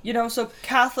 Oh. You know, so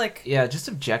Catholic... Yeah, just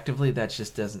objectively, that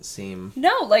just doesn't seem...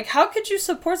 No, like, how could you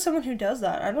support someone who does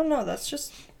that? I don't know, that's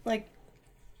just, like,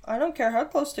 I don't care how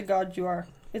close to God you are.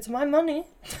 It's my money.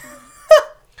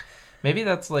 Maybe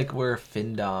that's, like, where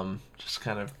Findom just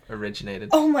kind of originated.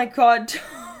 Oh my god.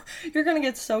 You're gonna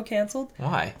get so canceled.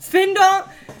 Why? Findom...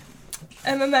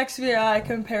 MMXVI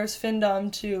compares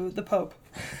Findom to the Pope.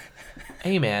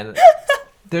 Hey, man.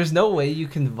 There's no way you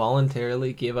can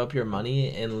voluntarily give up your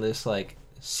money and just, like,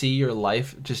 see your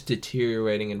life just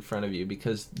deteriorating in front of you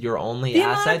because your only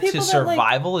asset to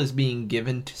survival is being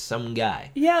given to some guy.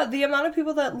 Yeah, the amount of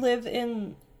people that live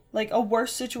in, like, a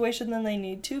worse situation than they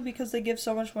need to because they give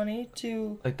so much money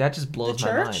to... Like, that just blows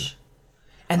my mind.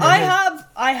 And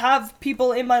I have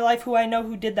people in my life who I know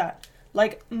who did that.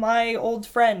 Like, my old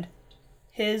friend,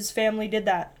 his family did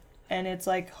that. And it's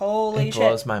like, holy shit. It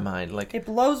blows my mind. Like, it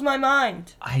blows my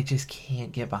mind. I just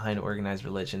can't get behind organized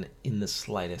religion in the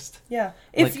slightest. Yeah.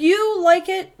 If you like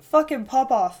it, fucking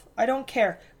pop off. I don't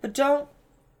care. But don't...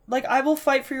 Like, I will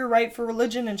fight for your right for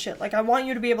religion and shit. Like, I want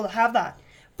you to be able to have that.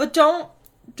 But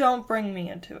don't bring me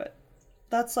into it.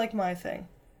 That's, like, my thing.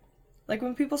 Like,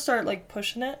 when people start, like,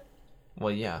 pushing it...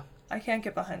 Well, yeah. I can't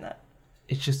get behind that.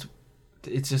 It's just...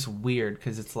 it's just weird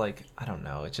because it's like, I don't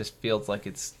know, it just feels like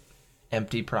it's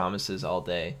empty promises all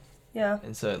day. Yeah.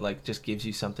 And so it like just gives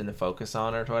you something to focus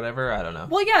on or whatever. I don't know.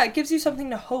 Well, yeah, it gives you something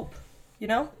to hope, you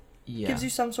know? Yeah. Gives you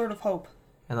some sort of hope.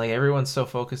 And like everyone's so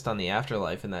focused on the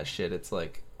afterlife and that shit, it's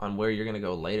like on where you're going to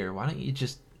go later. Why don't you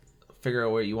just figure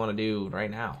out what you want to do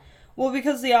right now? Well,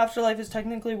 because the afterlife is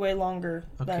technically way longer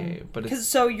Okay, but because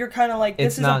so you're kind of like,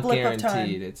 this is a blip of time.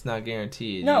 It's not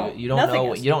guaranteed. No, you don't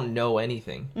know. You don't know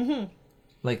anything. Mm-hmm.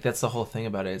 Like that's the whole thing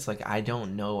about it. It's like I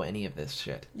don't know any of this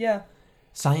shit. Yeah.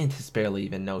 Scientists barely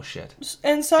even know shit.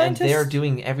 And scientists... And they're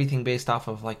doing everything based off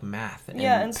of, like, math and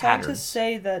patterns. Scientists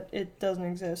say that it doesn't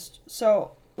exist.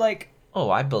 So, like... Oh,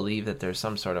 I believe that there's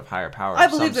some sort of higher power I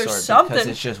of believe some there's sort. something. Because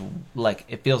it's just, like,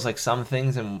 it feels like some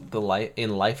things in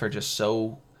life are just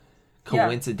so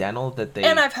coincidental that they...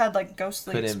 And I've had, like,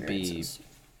 ghostly couldn't experiences. Be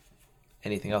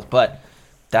anything else. But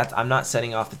I'm not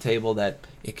setting off the table that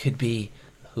it could be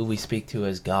who we speak to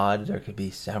as God. There could be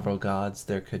several gods.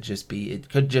 It could just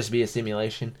be a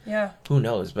simulation. Yeah. Who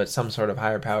knows? But some sort of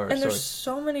higher power. And there's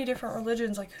so many different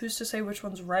religions. Like, who's to say which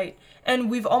one's right?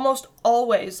 And we've almost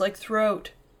always, like,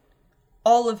 throughout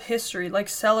all of history, like,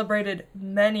 celebrated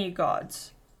many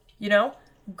gods. You know?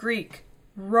 Greek,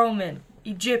 Roman,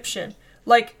 Egyptian.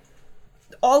 Like,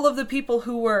 all of the people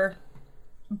who were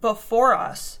before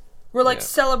us were, like,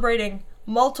 celebrating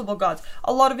multiple gods.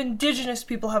 A lot of indigenous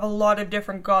people have a lot of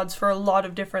different gods for a lot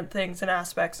of different things and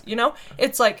aspects, you know?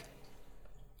 It's like,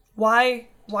 why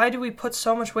do we put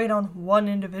so much weight on one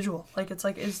individual? Like, it's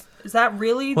like, is that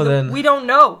really we don't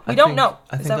know. We don't know.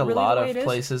 I think a lot of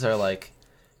places are like,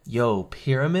 yo,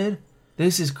 pyramid?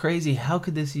 This is crazy. How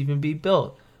could this even be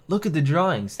built? Look at the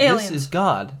drawings. Aliens. This is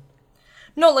God.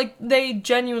 No, like, they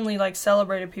genuinely, like,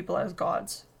 celebrated people as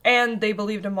gods. And they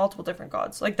believed in multiple different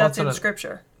gods. Like, that's in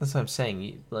scripture. That's what I'm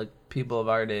saying. Like, people of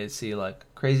our day see, like,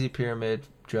 crazy pyramid,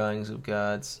 drawings of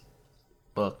gods,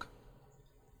 book.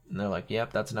 And they're like,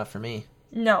 yep, that's enough for me.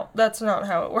 No, that's not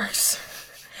how it works.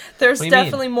 There's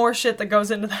definitely more shit that goes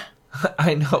into that.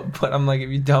 I know, but I'm like, if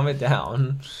you dumb it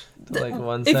down to, like,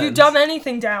 one sentence. If you dumb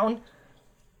anything down,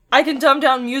 I can dumb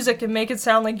down music and make it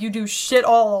sound like you do shit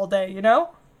all day, you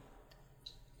know?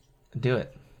 Do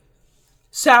it.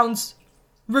 Sounds...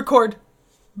 Record.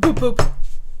 Boop, boop.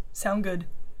 Sound good.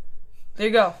 There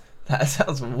you go. That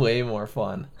sounds way more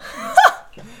fun.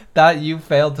 That you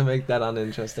failed to make that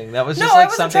uninteresting. That was just like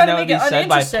something that would be said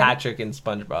by Patrick in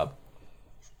SpongeBob.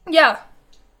 Yeah.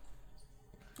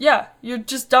 Yeah, you're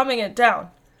just dumbing it down.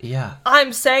 Yeah.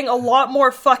 I'm saying a lot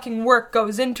more fucking work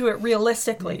goes into it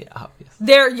realistically. Yeah, obviously.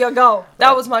 There you go.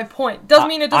 That was my point. Doesn't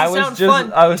mean it doesn't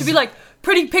sound fun to be like,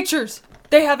 pretty pictures.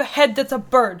 They have a head that's a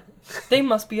bird. They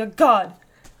must be a god.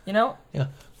 You know? Yeah.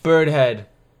 Birdhead,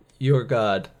 you're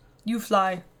God. You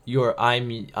fly.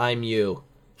 I'm you.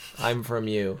 I'm from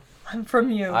you. I'm from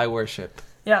you. I worship.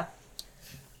 Yeah.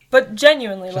 But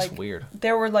genuinely, just like, weird.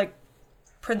 There were, like,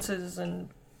 princes and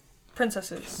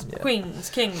princesses, queens,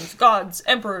 kings, gods,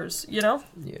 emperors, you know?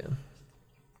 Yeah.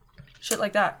 Shit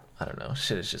like that. I don't know.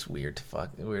 Shit is just weird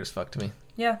as fuck to me.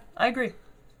 Yeah, I agree.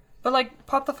 But, like,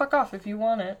 pop the fuck off if you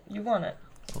want it. You want it.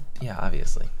 Well, yeah,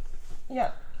 obviously.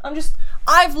 Yeah.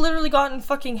 I've literally gotten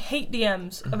fucking hate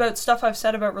DMs about stuff I've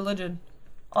said about religion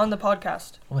on the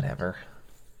podcast. Whatever.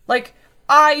 Like,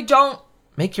 I don't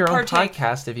make your own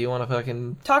podcast if you want to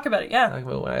fucking talk about it, yeah. Talk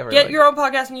about whatever. Get your own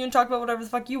podcast and you can talk about whatever the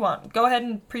fuck you want. Go ahead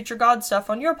and preach your God stuff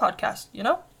on your podcast, you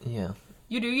know? Yeah.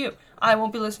 You do you. I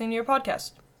won't be listening to your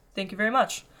podcast. Thank you very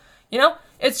much. You know?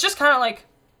 It's just kind of like,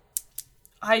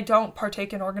 I don't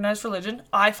partake in organized religion.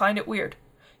 I find it weird.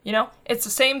 You know? It's the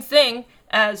same thing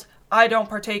as I don't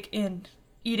partake in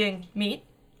eating meat.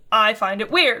 I find it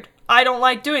weird. I don't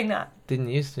like doing that. Didn't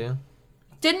used to.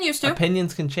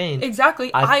 Opinions can change.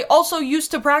 Exactly. I also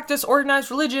used to practice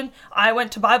organized religion. I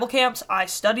went to Bible camps. I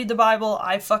studied the Bible.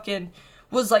 I fucking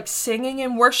was, like, singing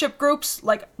in worship groups.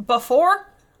 Like, before,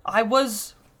 I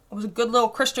was a good little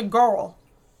Christian girl.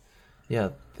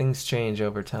 Yeah, things change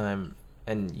over time.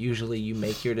 And usually you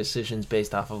make your decisions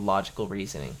based off of logical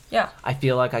reasoning. Yeah. I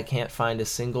feel like I can't find a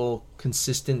single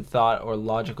consistent thought or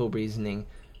logical reasoning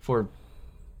for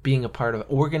being a part of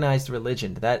organized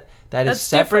religion. That's is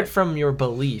separate from your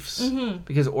beliefs. Mm-hmm.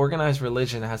 Because organized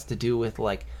religion has to do with,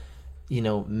 like, you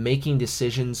know, making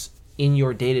decisions in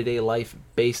your day-to-day life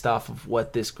based off of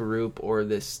what this group or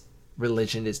this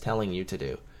religion is telling you to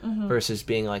do. Mm-hmm. Versus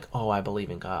being like, oh, I believe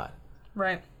in God.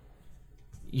 Right.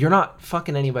 You're not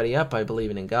fucking anybody up by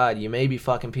believing in God. You may be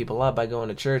fucking people up by going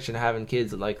to church and having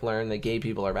kids that, like, learn that gay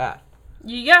people are bad.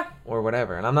 Yeah. Or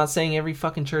whatever. And I'm not saying every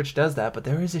fucking church does that, but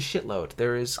there is a shitload.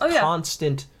 There is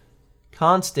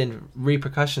constant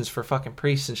repercussions for fucking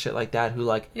priests and shit like that who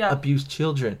like abuse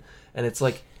children. And it's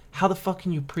like, how the fuck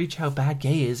can you preach how bad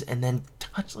gay is and then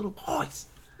touch little boys?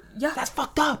 Yeah. That's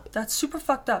fucked up. That's super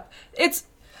fucked up.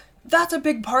 That's a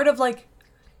big part of, like,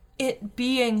 it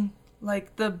being,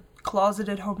 like, the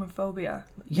closeted homophobia.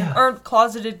 Yeah. Or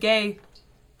closeted gay,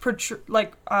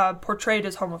 portrayed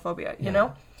as homophobia, you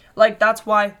know? Like, that's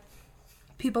why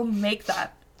people make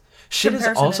that shit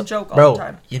comparison is also, and joke bro, all the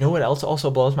time. You know what else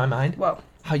also blows my mind? Whoa.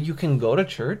 How you can go to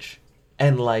church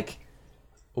and, like,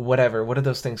 whatever, what are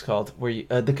those things called? Where you,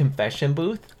 the confession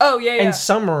booth? Oh, yeah, yeah. And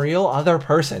some real other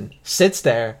person sits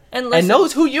there and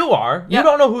knows who you are. Yeah. You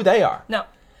don't know who they are. No.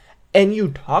 And you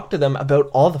talk to them about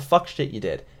all the fuck shit you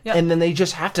did. Yeah. And then they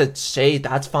just have to say,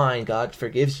 that's fine, God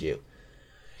forgives you.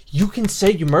 You can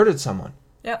say you murdered someone.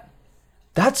 Yeah.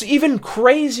 That's even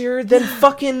crazier than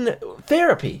fucking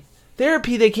therapy.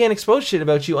 Therapy, they can't expose shit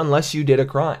about you unless you did a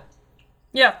crime.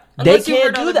 Yeah. They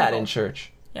can't do that in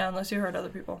church. Yeah, unless you hurt other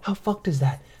people. How fucked is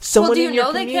that? Someone do you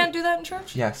know they can't do that in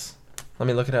church? Yes. Let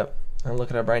me look it up. I'll look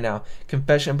it up right now.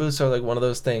 Confession booths are like one of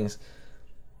those things.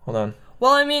 Hold on.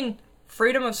 Well, I mean,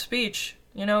 freedom of speech.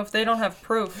 You know, if they don't have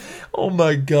proof. Oh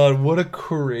my god, what a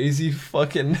crazy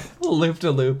fucking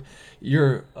loop-de-loop.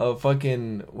 You're a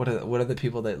fucking... What are the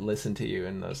people that listen to you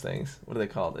in those things? What are they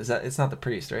called? It's not the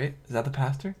priest, right? Is that the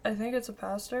pastor? I think it's a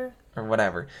pastor. Or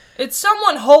whatever. It's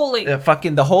someone holy.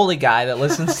 The holy guy that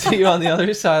listens to you on the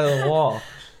other side of the wall.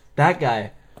 That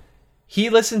guy. He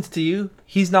listens to you.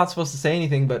 He's not supposed to say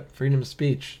anything, but freedom of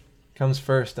speech comes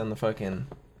first on the fucking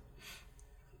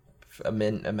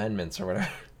amendments or whatever.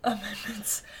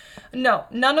 Amendments. No,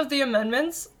 none of the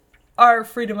amendments are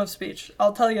freedom of speech.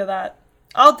 I'll tell you that.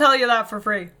 I'll tell you that for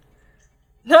free.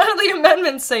 None of the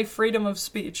amendments say freedom of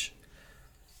speech.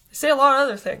 They say a lot of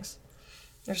other things.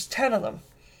 There's 10 of them.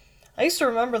 I used to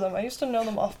remember them. I used to know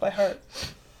them off by heart.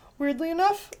 Weirdly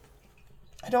enough,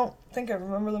 I don't think I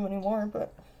remember them anymore,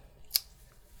 but...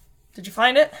 Did you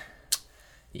find it?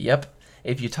 Yep.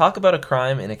 If you talk about a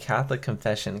crime in a Catholic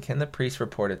confession, can the priest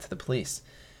report it to the police?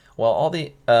 Well,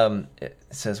 it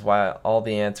says while all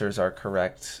the answers are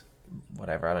correct,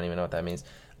 whatever, I don't even know what that means.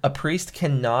 A priest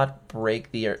cannot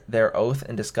break their oath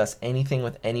and discuss anything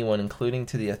with anyone, including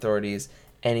to the authorities,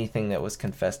 anything that was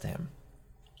confessed to him.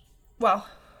 Wow.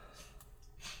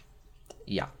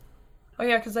 Yeah. Oh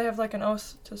yeah, because they have like an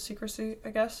oath to secrecy, I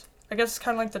guess. I guess it's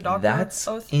kind of like the doctor That's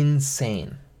oath. That's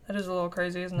insane. That is a little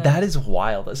crazy, isn't it? That is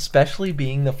wild, especially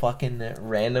being the fucking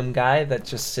random guy that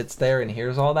just sits there and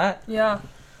hears all that. Yeah.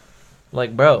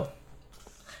 Like, bro.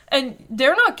 And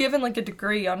they're not given like a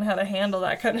degree on how to handle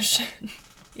that kind of shit.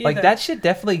 Either. Like, that shit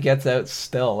definitely gets out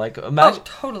still. Like, imagine... Oh,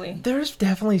 totally. There's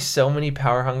definitely so many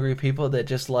power-hungry people that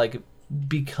just, like,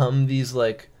 become these,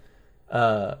 like,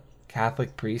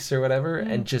 Catholic priests or whatever,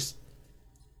 and just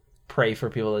pray for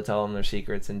people to tell them their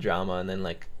secrets and drama, and then,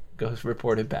 like, go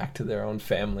report it back to their own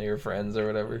family or friends or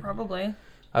whatever. Probably.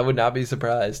 I would not be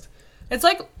surprised. It's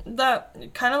like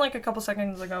that, kind of like a couple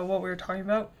seconds ago, what we were talking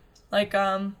about. Like,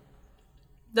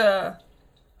 the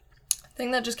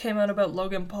thing that just came out about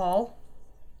Logan Paul.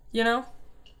 You know?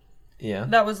 Yeah.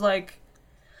 That was like,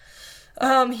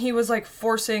 he was like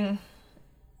forcing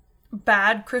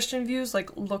bad Christian views,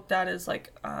 like looked at as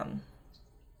like,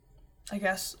 I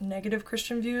guess negative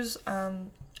Christian views,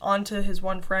 onto his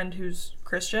one friend who's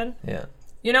Christian. Yeah.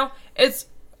 You know,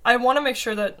 I want to make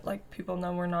sure that like people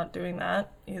know we're not doing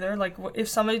that either. Like if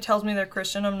somebody tells me they're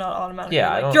Christian, I'm not automatically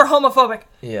like, you're homophobic.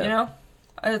 Yeah. You know?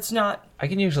 It's not. I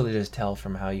can usually just tell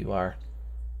from how you are.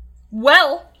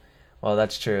 Well,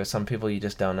 that's true. Some people you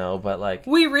just don't know, but like...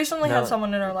 We recently had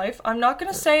someone in our life. I'm not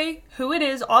going to say who it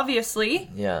is, obviously.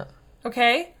 Yeah.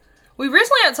 Okay? We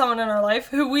recently had someone in our life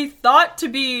who we thought to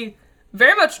be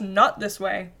very much not this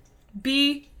way.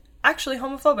 Be actually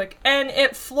homophobic. And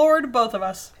it floored both of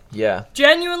us. Yeah.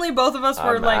 Genuinely, both of us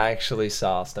were like... I'm actually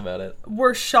sauced about it.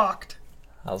 We're shocked.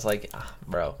 I was like,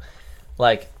 bro.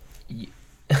 Like...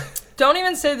 Don't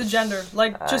even say the gender.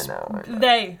 Like, just...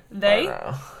 I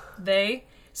know. They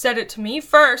said it to me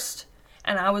first,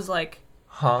 and I was like,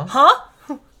 Huh?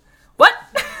 What?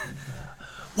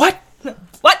 What?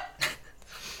 What?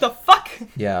 The fuck?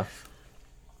 Yeah.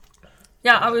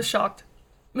 Yeah, I was shocked.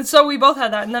 So we both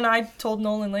had that, and then I told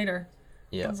Nolan later.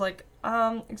 Yeah. I was like,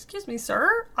 excuse me,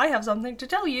 sir, I have something to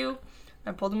tell you.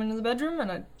 I pulled him into the bedroom,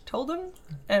 and I told him,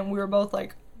 and we were both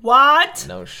like, what?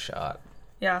 No shot.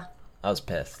 Yeah. I was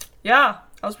pissed. Yeah,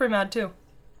 I was pretty mad, too.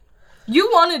 You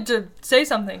wanted to say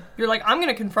something. You're like, I'm going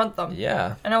to confront them.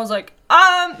 Yeah. And I was like,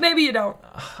 maybe you don't.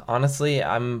 Honestly,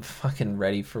 I'm fucking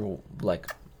ready for, like,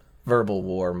 verbal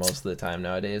war most of the time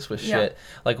nowadays with shit.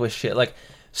 Like, with shit. Like,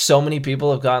 so many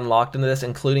people have gotten locked into this,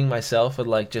 including myself, with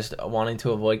like just wanting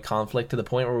to avoid conflict to the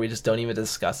point where we just don't even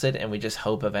discuss it and we just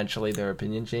hope eventually their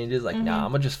opinion changes. Like, nah,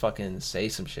 I'm gonna just fucking say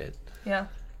some shit. Yeah.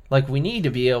 Like, we need to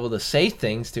be able to say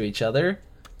things to each other,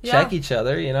 Yeah. check each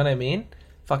other, you know what I mean?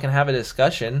 Fucking have a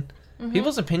discussion.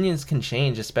 People's opinions can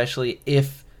change, especially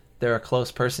if they're a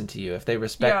close person to you. If they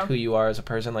respect who you are as a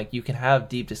person, like, you can have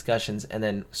deep discussions and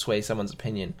then sway someone's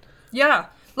opinion. Yeah.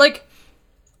 Like,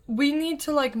 we need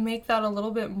to, like, make that a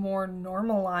little bit more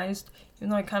normalized, even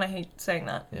though I kind of hate saying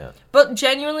that. Yeah. But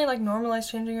genuinely, like, normalize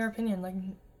changing your opinion. Like,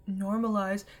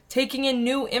 normalize taking in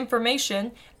new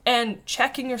information and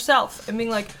checking yourself and being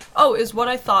like, oh, is what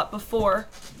I thought before,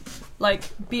 like,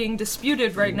 being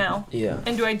disputed right now? Yeah.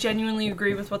 And do I genuinely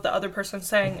agree with what the other person's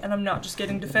saying, and I'm not just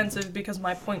getting defensive because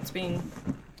my point's being,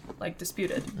 like,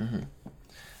 disputed?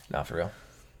 Not for real.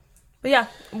 But yeah,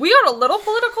 we got a little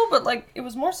political, but, like, it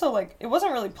was more so, like, it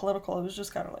wasn't really political, it was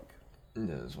just kind of like... It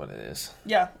is what it is.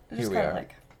 Yeah, it was Here we kind of are.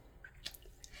 like...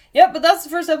 Yep, but that's the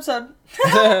first episode.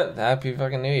 Happy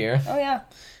fucking New Year. Oh, yeah.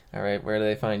 All right, where do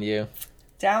they find you?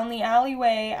 Down the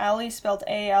Alleyway, Alley spelled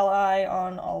A-L-I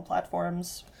on all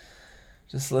platforms.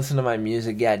 Just listen to my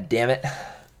music, god damn it.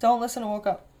 Don't listen to Woke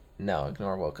Up. No,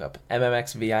 ignore Woke Up.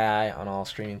 MMXVII on all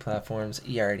streaming platforms.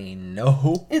 You already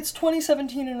know. It's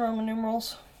 2017 in Roman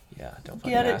numerals. Yeah, don't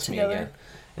fucking Get it ask me together. again.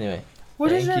 Anyway.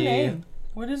 What is thank your you. name?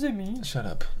 What does it mean? Shut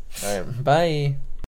up. All right, bye.